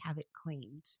finally have it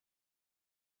claimed.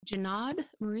 Jeannaud,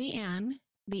 Marie Anne,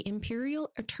 the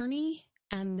imperial attorney,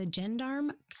 and the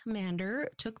gendarme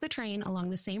commander took the train along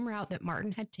the same route that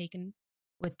Martin had taken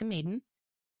with the maiden.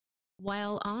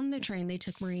 While on the train, they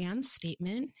took Marie Anne's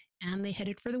statement, and they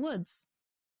headed for the woods.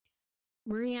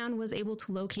 Marie Anne was able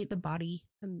to locate the body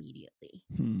immediately.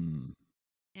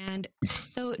 And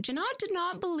so Jeannaud did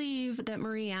not believe that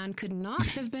Marie Anne could not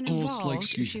have been involved like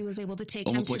she was able to take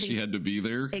almost them like to she had to be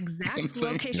there. Exact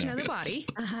location of the body.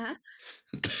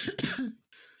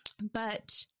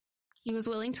 But he was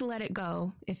willing to let it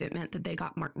go if it meant that they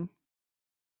got Martin.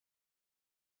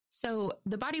 So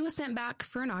the body was sent back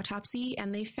for an autopsy,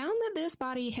 and they found that this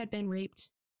body had been raped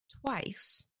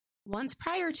twice. Once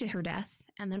prior to her death,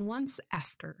 and then once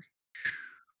after.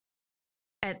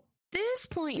 At this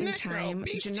point in time,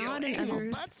 Jeannaud and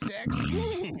others...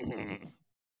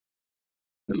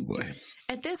 Oh boy.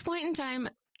 At this point in time,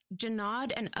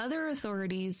 Jeannaud and other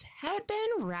authorities had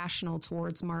been rational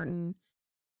towards Martin.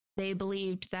 They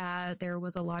believed that there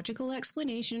was a logical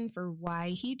explanation for why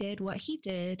he did what he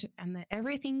did, and that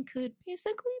everything could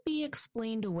basically be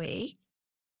explained away.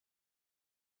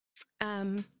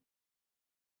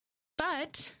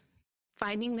 But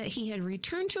finding that he had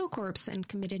returned to a corpse and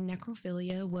committed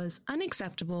necrophilia was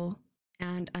unacceptable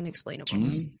and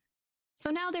unexplainable.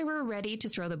 So now they were ready to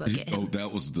throw the book at him. Oh,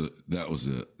 that was it.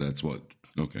 That's what,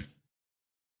 okay.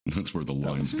 That's where the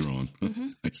line's drawn.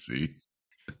 I see.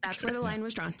 That's where the line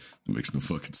was drawn. It makes no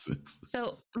fucking sense.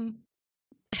 So,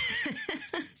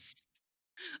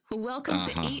 welcome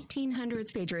to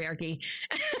 1800s patriarchy.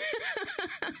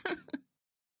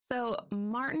 So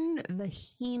Martin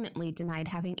vehemently denied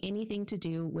having anything to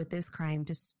do with this crime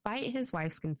despite his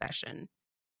wife's confession.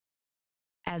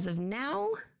 As of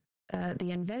now,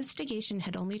 the investigation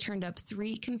had only turned up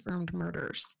 3 confirmed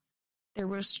murders. There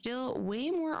were still way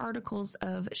more articles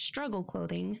of struggle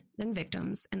clothing than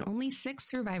victims, and only 6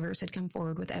 survivors had come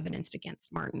forward with evidence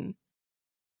against Martin.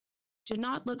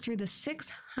 Jeannaud looked through the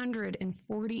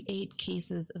 648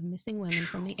 cases of missing women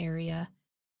from the area,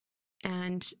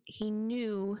 and he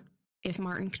knew if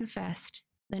Martin confessed,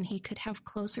 then he could have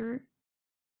closer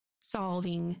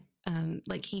solving,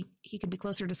 he could be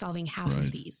closer to solving half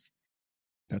of these.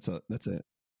 That's it.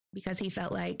 Because he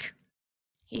felt like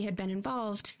he had been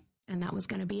involved, and that was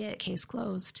going to be it, case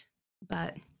closed.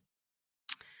 But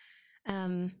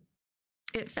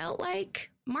it felt like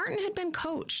Martin had been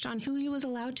coached on who he was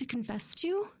allowed to confess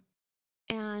to,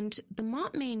 and the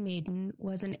Montmain maiden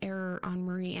was an error on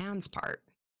Marie Anne's part.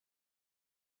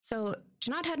 So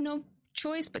Jeannaud had no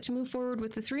choice but to move forward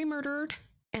with the 3 murdered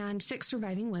and 6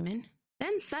 surviving women.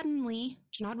 Then suddenly,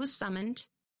 Jeannaud was summoned.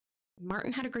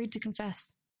 Martin had agreed to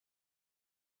confess.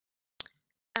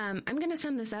 I'm going to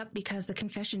sum this up because the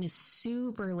confession is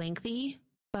super lengthy,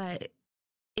 but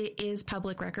it is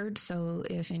public record. So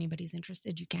if anybody's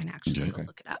interested, you can actually go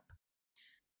look it up.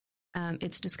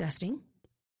 It's disgusting.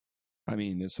 I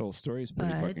mean, this whole story is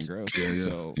pretty fucking gross.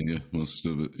 Yeah, most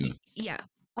of it. Yeah.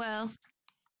 Well,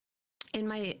 in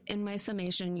my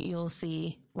summation, you'll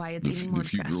see why it's even more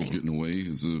disgusting. The few girls getting away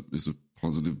is a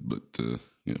positive, but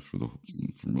for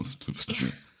most of us.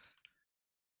 Yeah.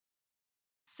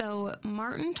 So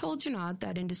Martin told Jeannaud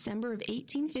that in December of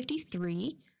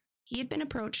 1853, he had been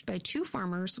approached by 2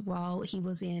 farmers while he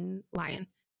was in Lyon.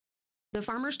 The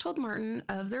farmers told Martin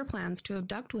of their plans to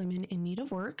abduct women in need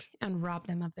of work and rob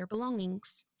them of their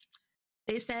belongings.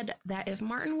 They said that if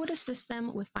Martin would assist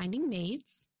them with finding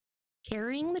maids,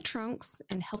 carrying the trunks,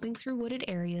 and helping through wooded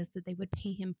areas, that they would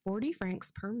pay him 40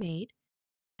 francs per maid,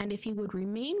 and if he would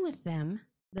remain with them,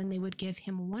 then they would give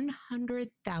him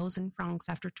 100,000 francs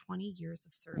after 20 years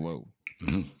of service.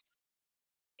 Whoa.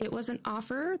 It was an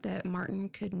offer that Martin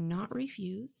could not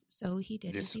refuse, so he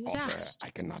did as he was asked. I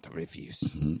cannot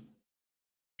refuse.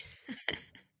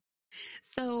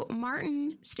 So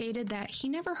Martin stated that he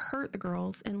never hurt the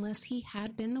girls unless he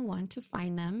had been the one to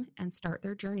find them and start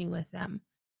their journey with them.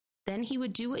 Then he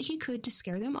would do what he could to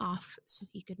scare them off so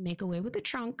he could make away with the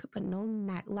trunk, but no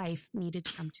life needed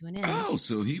to come to an end. Oh,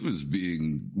 so he was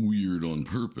being weird on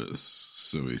purpose,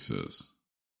 so he says.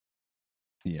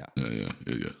 Yeah. Yeah.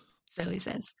 So he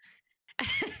says.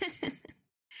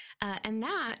 And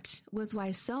that was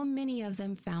why so many of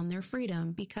them found their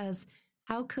freedom, because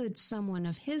how could someone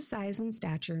of his size and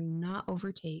stature not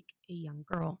overtake a young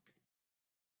girl?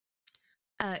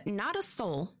 Not a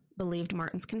soul believed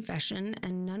Martin's confession,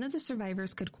 and none of the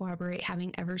survivors could corroborate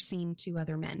having ever seen two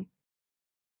other men.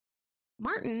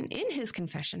 Martin, in his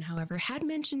confession, however, had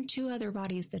mentioned two other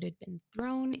bodies that had been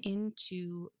thrown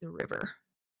into the river.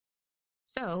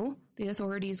 So the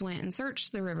authorities went and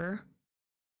searched the river.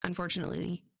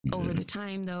 Unfortunately, over the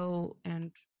time, though,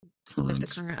 and with the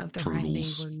current of the Rhine, they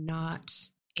were not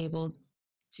able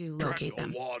to locate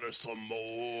them. Water some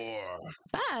more.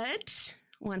 But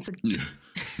once again,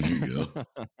 there you go.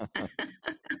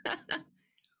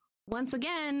 Once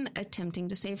again, attempting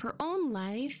to save her own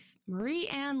life, Marie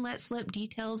Anne let slip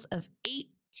details of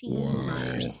 18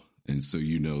 murders. And so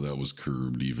that was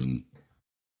curbed even.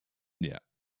 Yeah.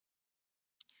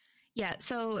 Yeah,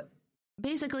 so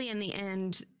basically in the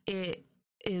end, it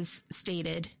is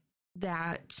stated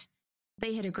that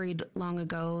they had agreed long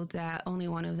ago that only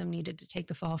one of them needed to take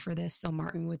the fall for this, so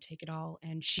Martin would take it all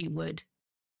and she would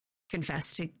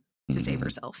confess to save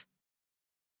herself.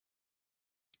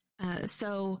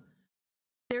 So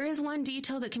there is one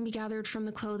detail that can be gathered from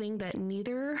the clothing that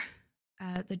neither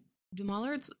the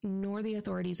Dumollards nor the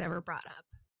authorities ever brought up.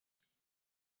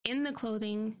 In the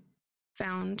clothing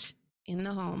found in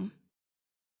the home,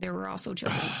 there were also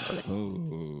children's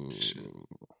clothing.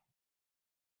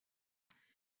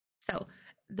 So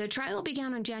the trial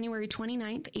began on January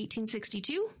 29th,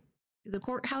 1862. The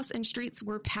courthouse and streets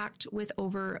were packed with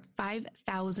over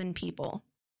 5,000 people.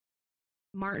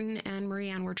 Martin and Marie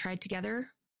Anne were tried together.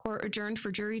 Court adjourned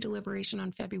for jury deliberation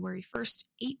on February 1st,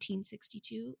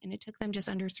 1862, and it took them just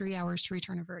under 3 hours to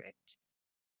return a verdict.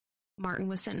 Martin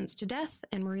was sentenced to death,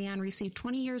 and Marie Anne received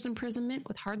 20 years imprisonment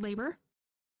with hard labor.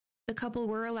 The couple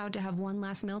were allowed to have one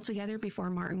last meal together before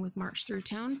Martin was marched through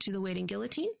town to the waiting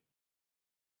guillotine.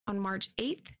 On March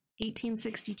 8th,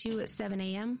 1862 at 7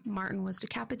 a.m., Martin was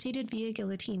decapitated via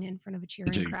guillotine in front of a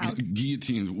cheering crowd.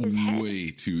 Guillotine's way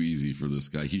too easy for this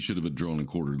guy. He should have been drawn and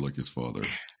quartered like his father.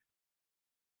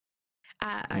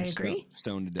 I agree.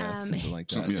 Stoned to death, something like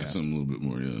that. Something a little bit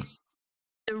more, yeah.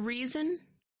 The reason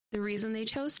they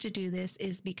chose to do this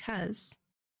is because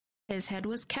his head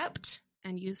was kept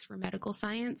and used for medical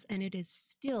science, and it is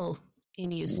still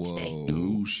in use today.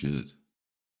 Oh, shit.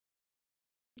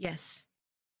 Yes.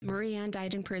 Marie Anne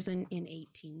died in prison in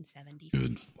 1870.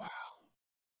 Good. Wow.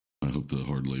 I hope the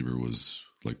hard labor was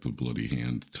like the bloody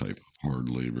hand type hard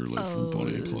labor, like from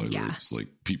Bonnie and Clyde, where it's like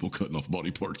people cutting off body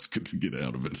parts to get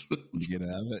out of it. Get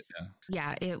out of it,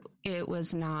 yeah. It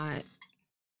was not.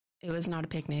 It was not a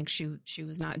picnic. She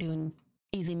was not doing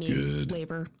easy maid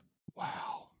labor.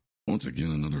 Wow. Once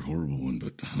again, another horrible one,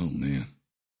 but oh man.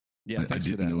 Yeah, I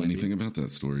didn't know anything about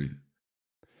that story.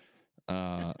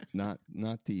 Not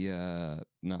the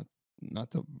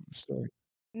story.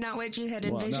 Not what you had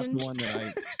envisioned. Not the one that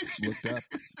I looked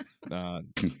up.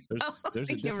 There's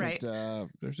a different.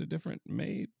 There's a different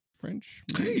Maid French.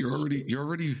 Maid Hey, you're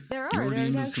already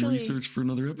into some research for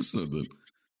another episode then.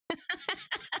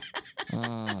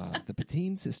 The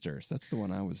Patine sisters. That's the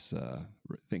one I was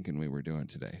thinking we were doing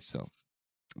today. So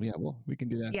yeah, well, we can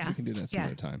do that. Yeah. We can do that some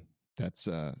other time. That's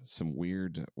some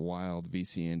weird, wild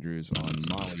VC Andrews on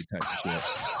Molly type shit.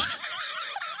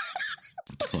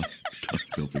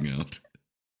 Todd's helping out.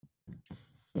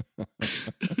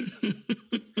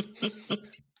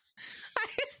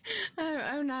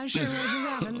 I'm not sure what just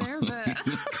happened there, but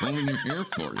just combing your hair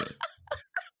for you.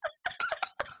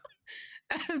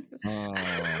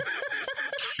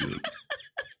 Shit.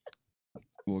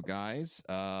 Well, guys,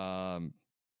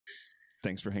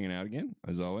 thanks for hanging out again,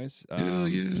 as always.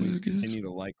 Please continue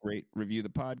to like, rate, review the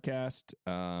podcast.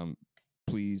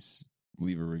 Please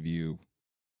leave a review.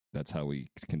 That's how we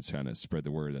can kind of spread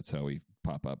the word. That's how we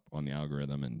pop up on the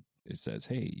algorithm, and it says,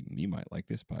 hey, you might like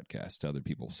this podcast to other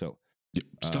people. So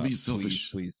stop being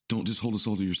selfish. Please. Don't just hold us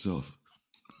all to yourself.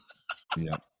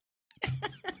 Yeah.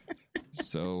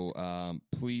 So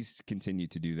please continue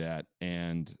to do that.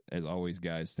 And as always,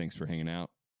 guys, thanks for hanging out.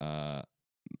 I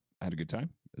had a good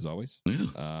time, as always.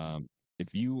 Yeah.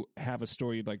 If you have a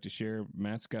story you'd like to share,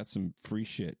 Matt's got some free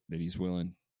shit that he's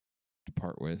willing to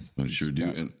part with. I sure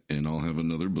do. And I'll have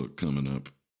another book coming up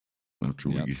after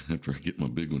I get my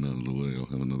big one out of the way. I'll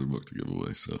have another book to give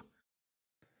away. So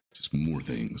Just more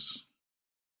things.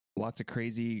 Lots of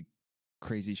crazy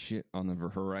shit on the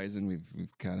horizon.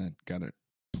 We've kind of got it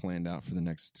planned out for the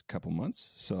next couple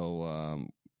months. So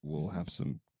we'll have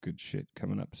some good shit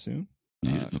coming up soon.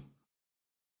 Yeah.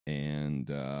 And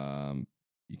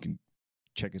you can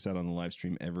check us out on the live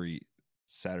stream every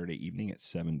Saturday evening at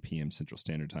 7 p.m. Central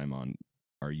Standard Time on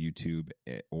our YouTube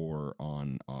or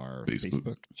on our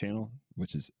Facebook channel,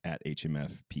 which is at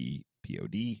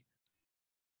HMFPPOD.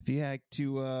 If you like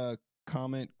to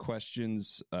comment,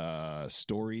 questions,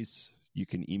 stories, you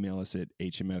can email us at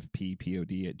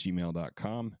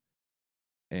hmfppod@gmail.com.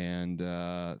 And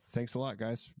thanks a lot,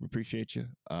 guys. We appreciate you.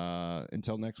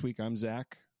 Until next week, I'm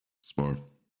Zach. Spar.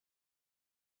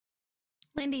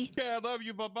 Lindy. Yeah, I love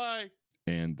you. Bye-bye.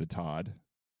 And the Todd.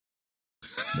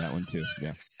 That one too.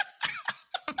 Yeah.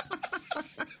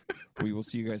 We will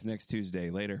see you guys next Tuesday.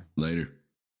 Later.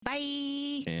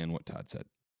 Bye. And what Todd said.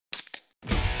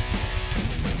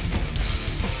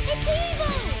 It's evil!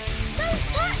 Don't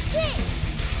touch it!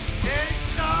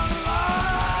 It's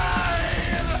alive!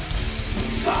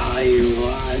 I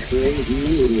was with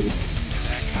you.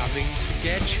 They're coming to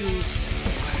get you.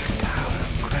 What a tower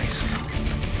of grace.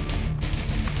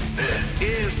 This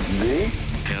is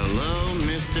Hello,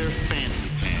 Mr. Fancy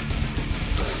Pants.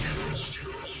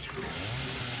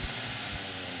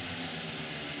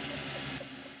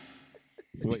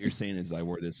 So what you're saying is I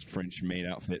wore this French maid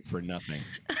outfit for nothing.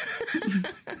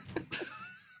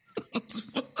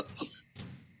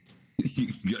 You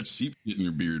got sheep shit in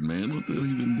your beard, man. What the hell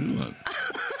you been doing?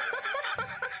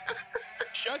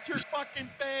 Shut your fucking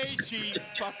face, sheep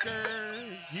fucker.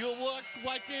 You look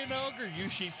like an ogre, you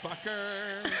sheep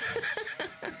fucker.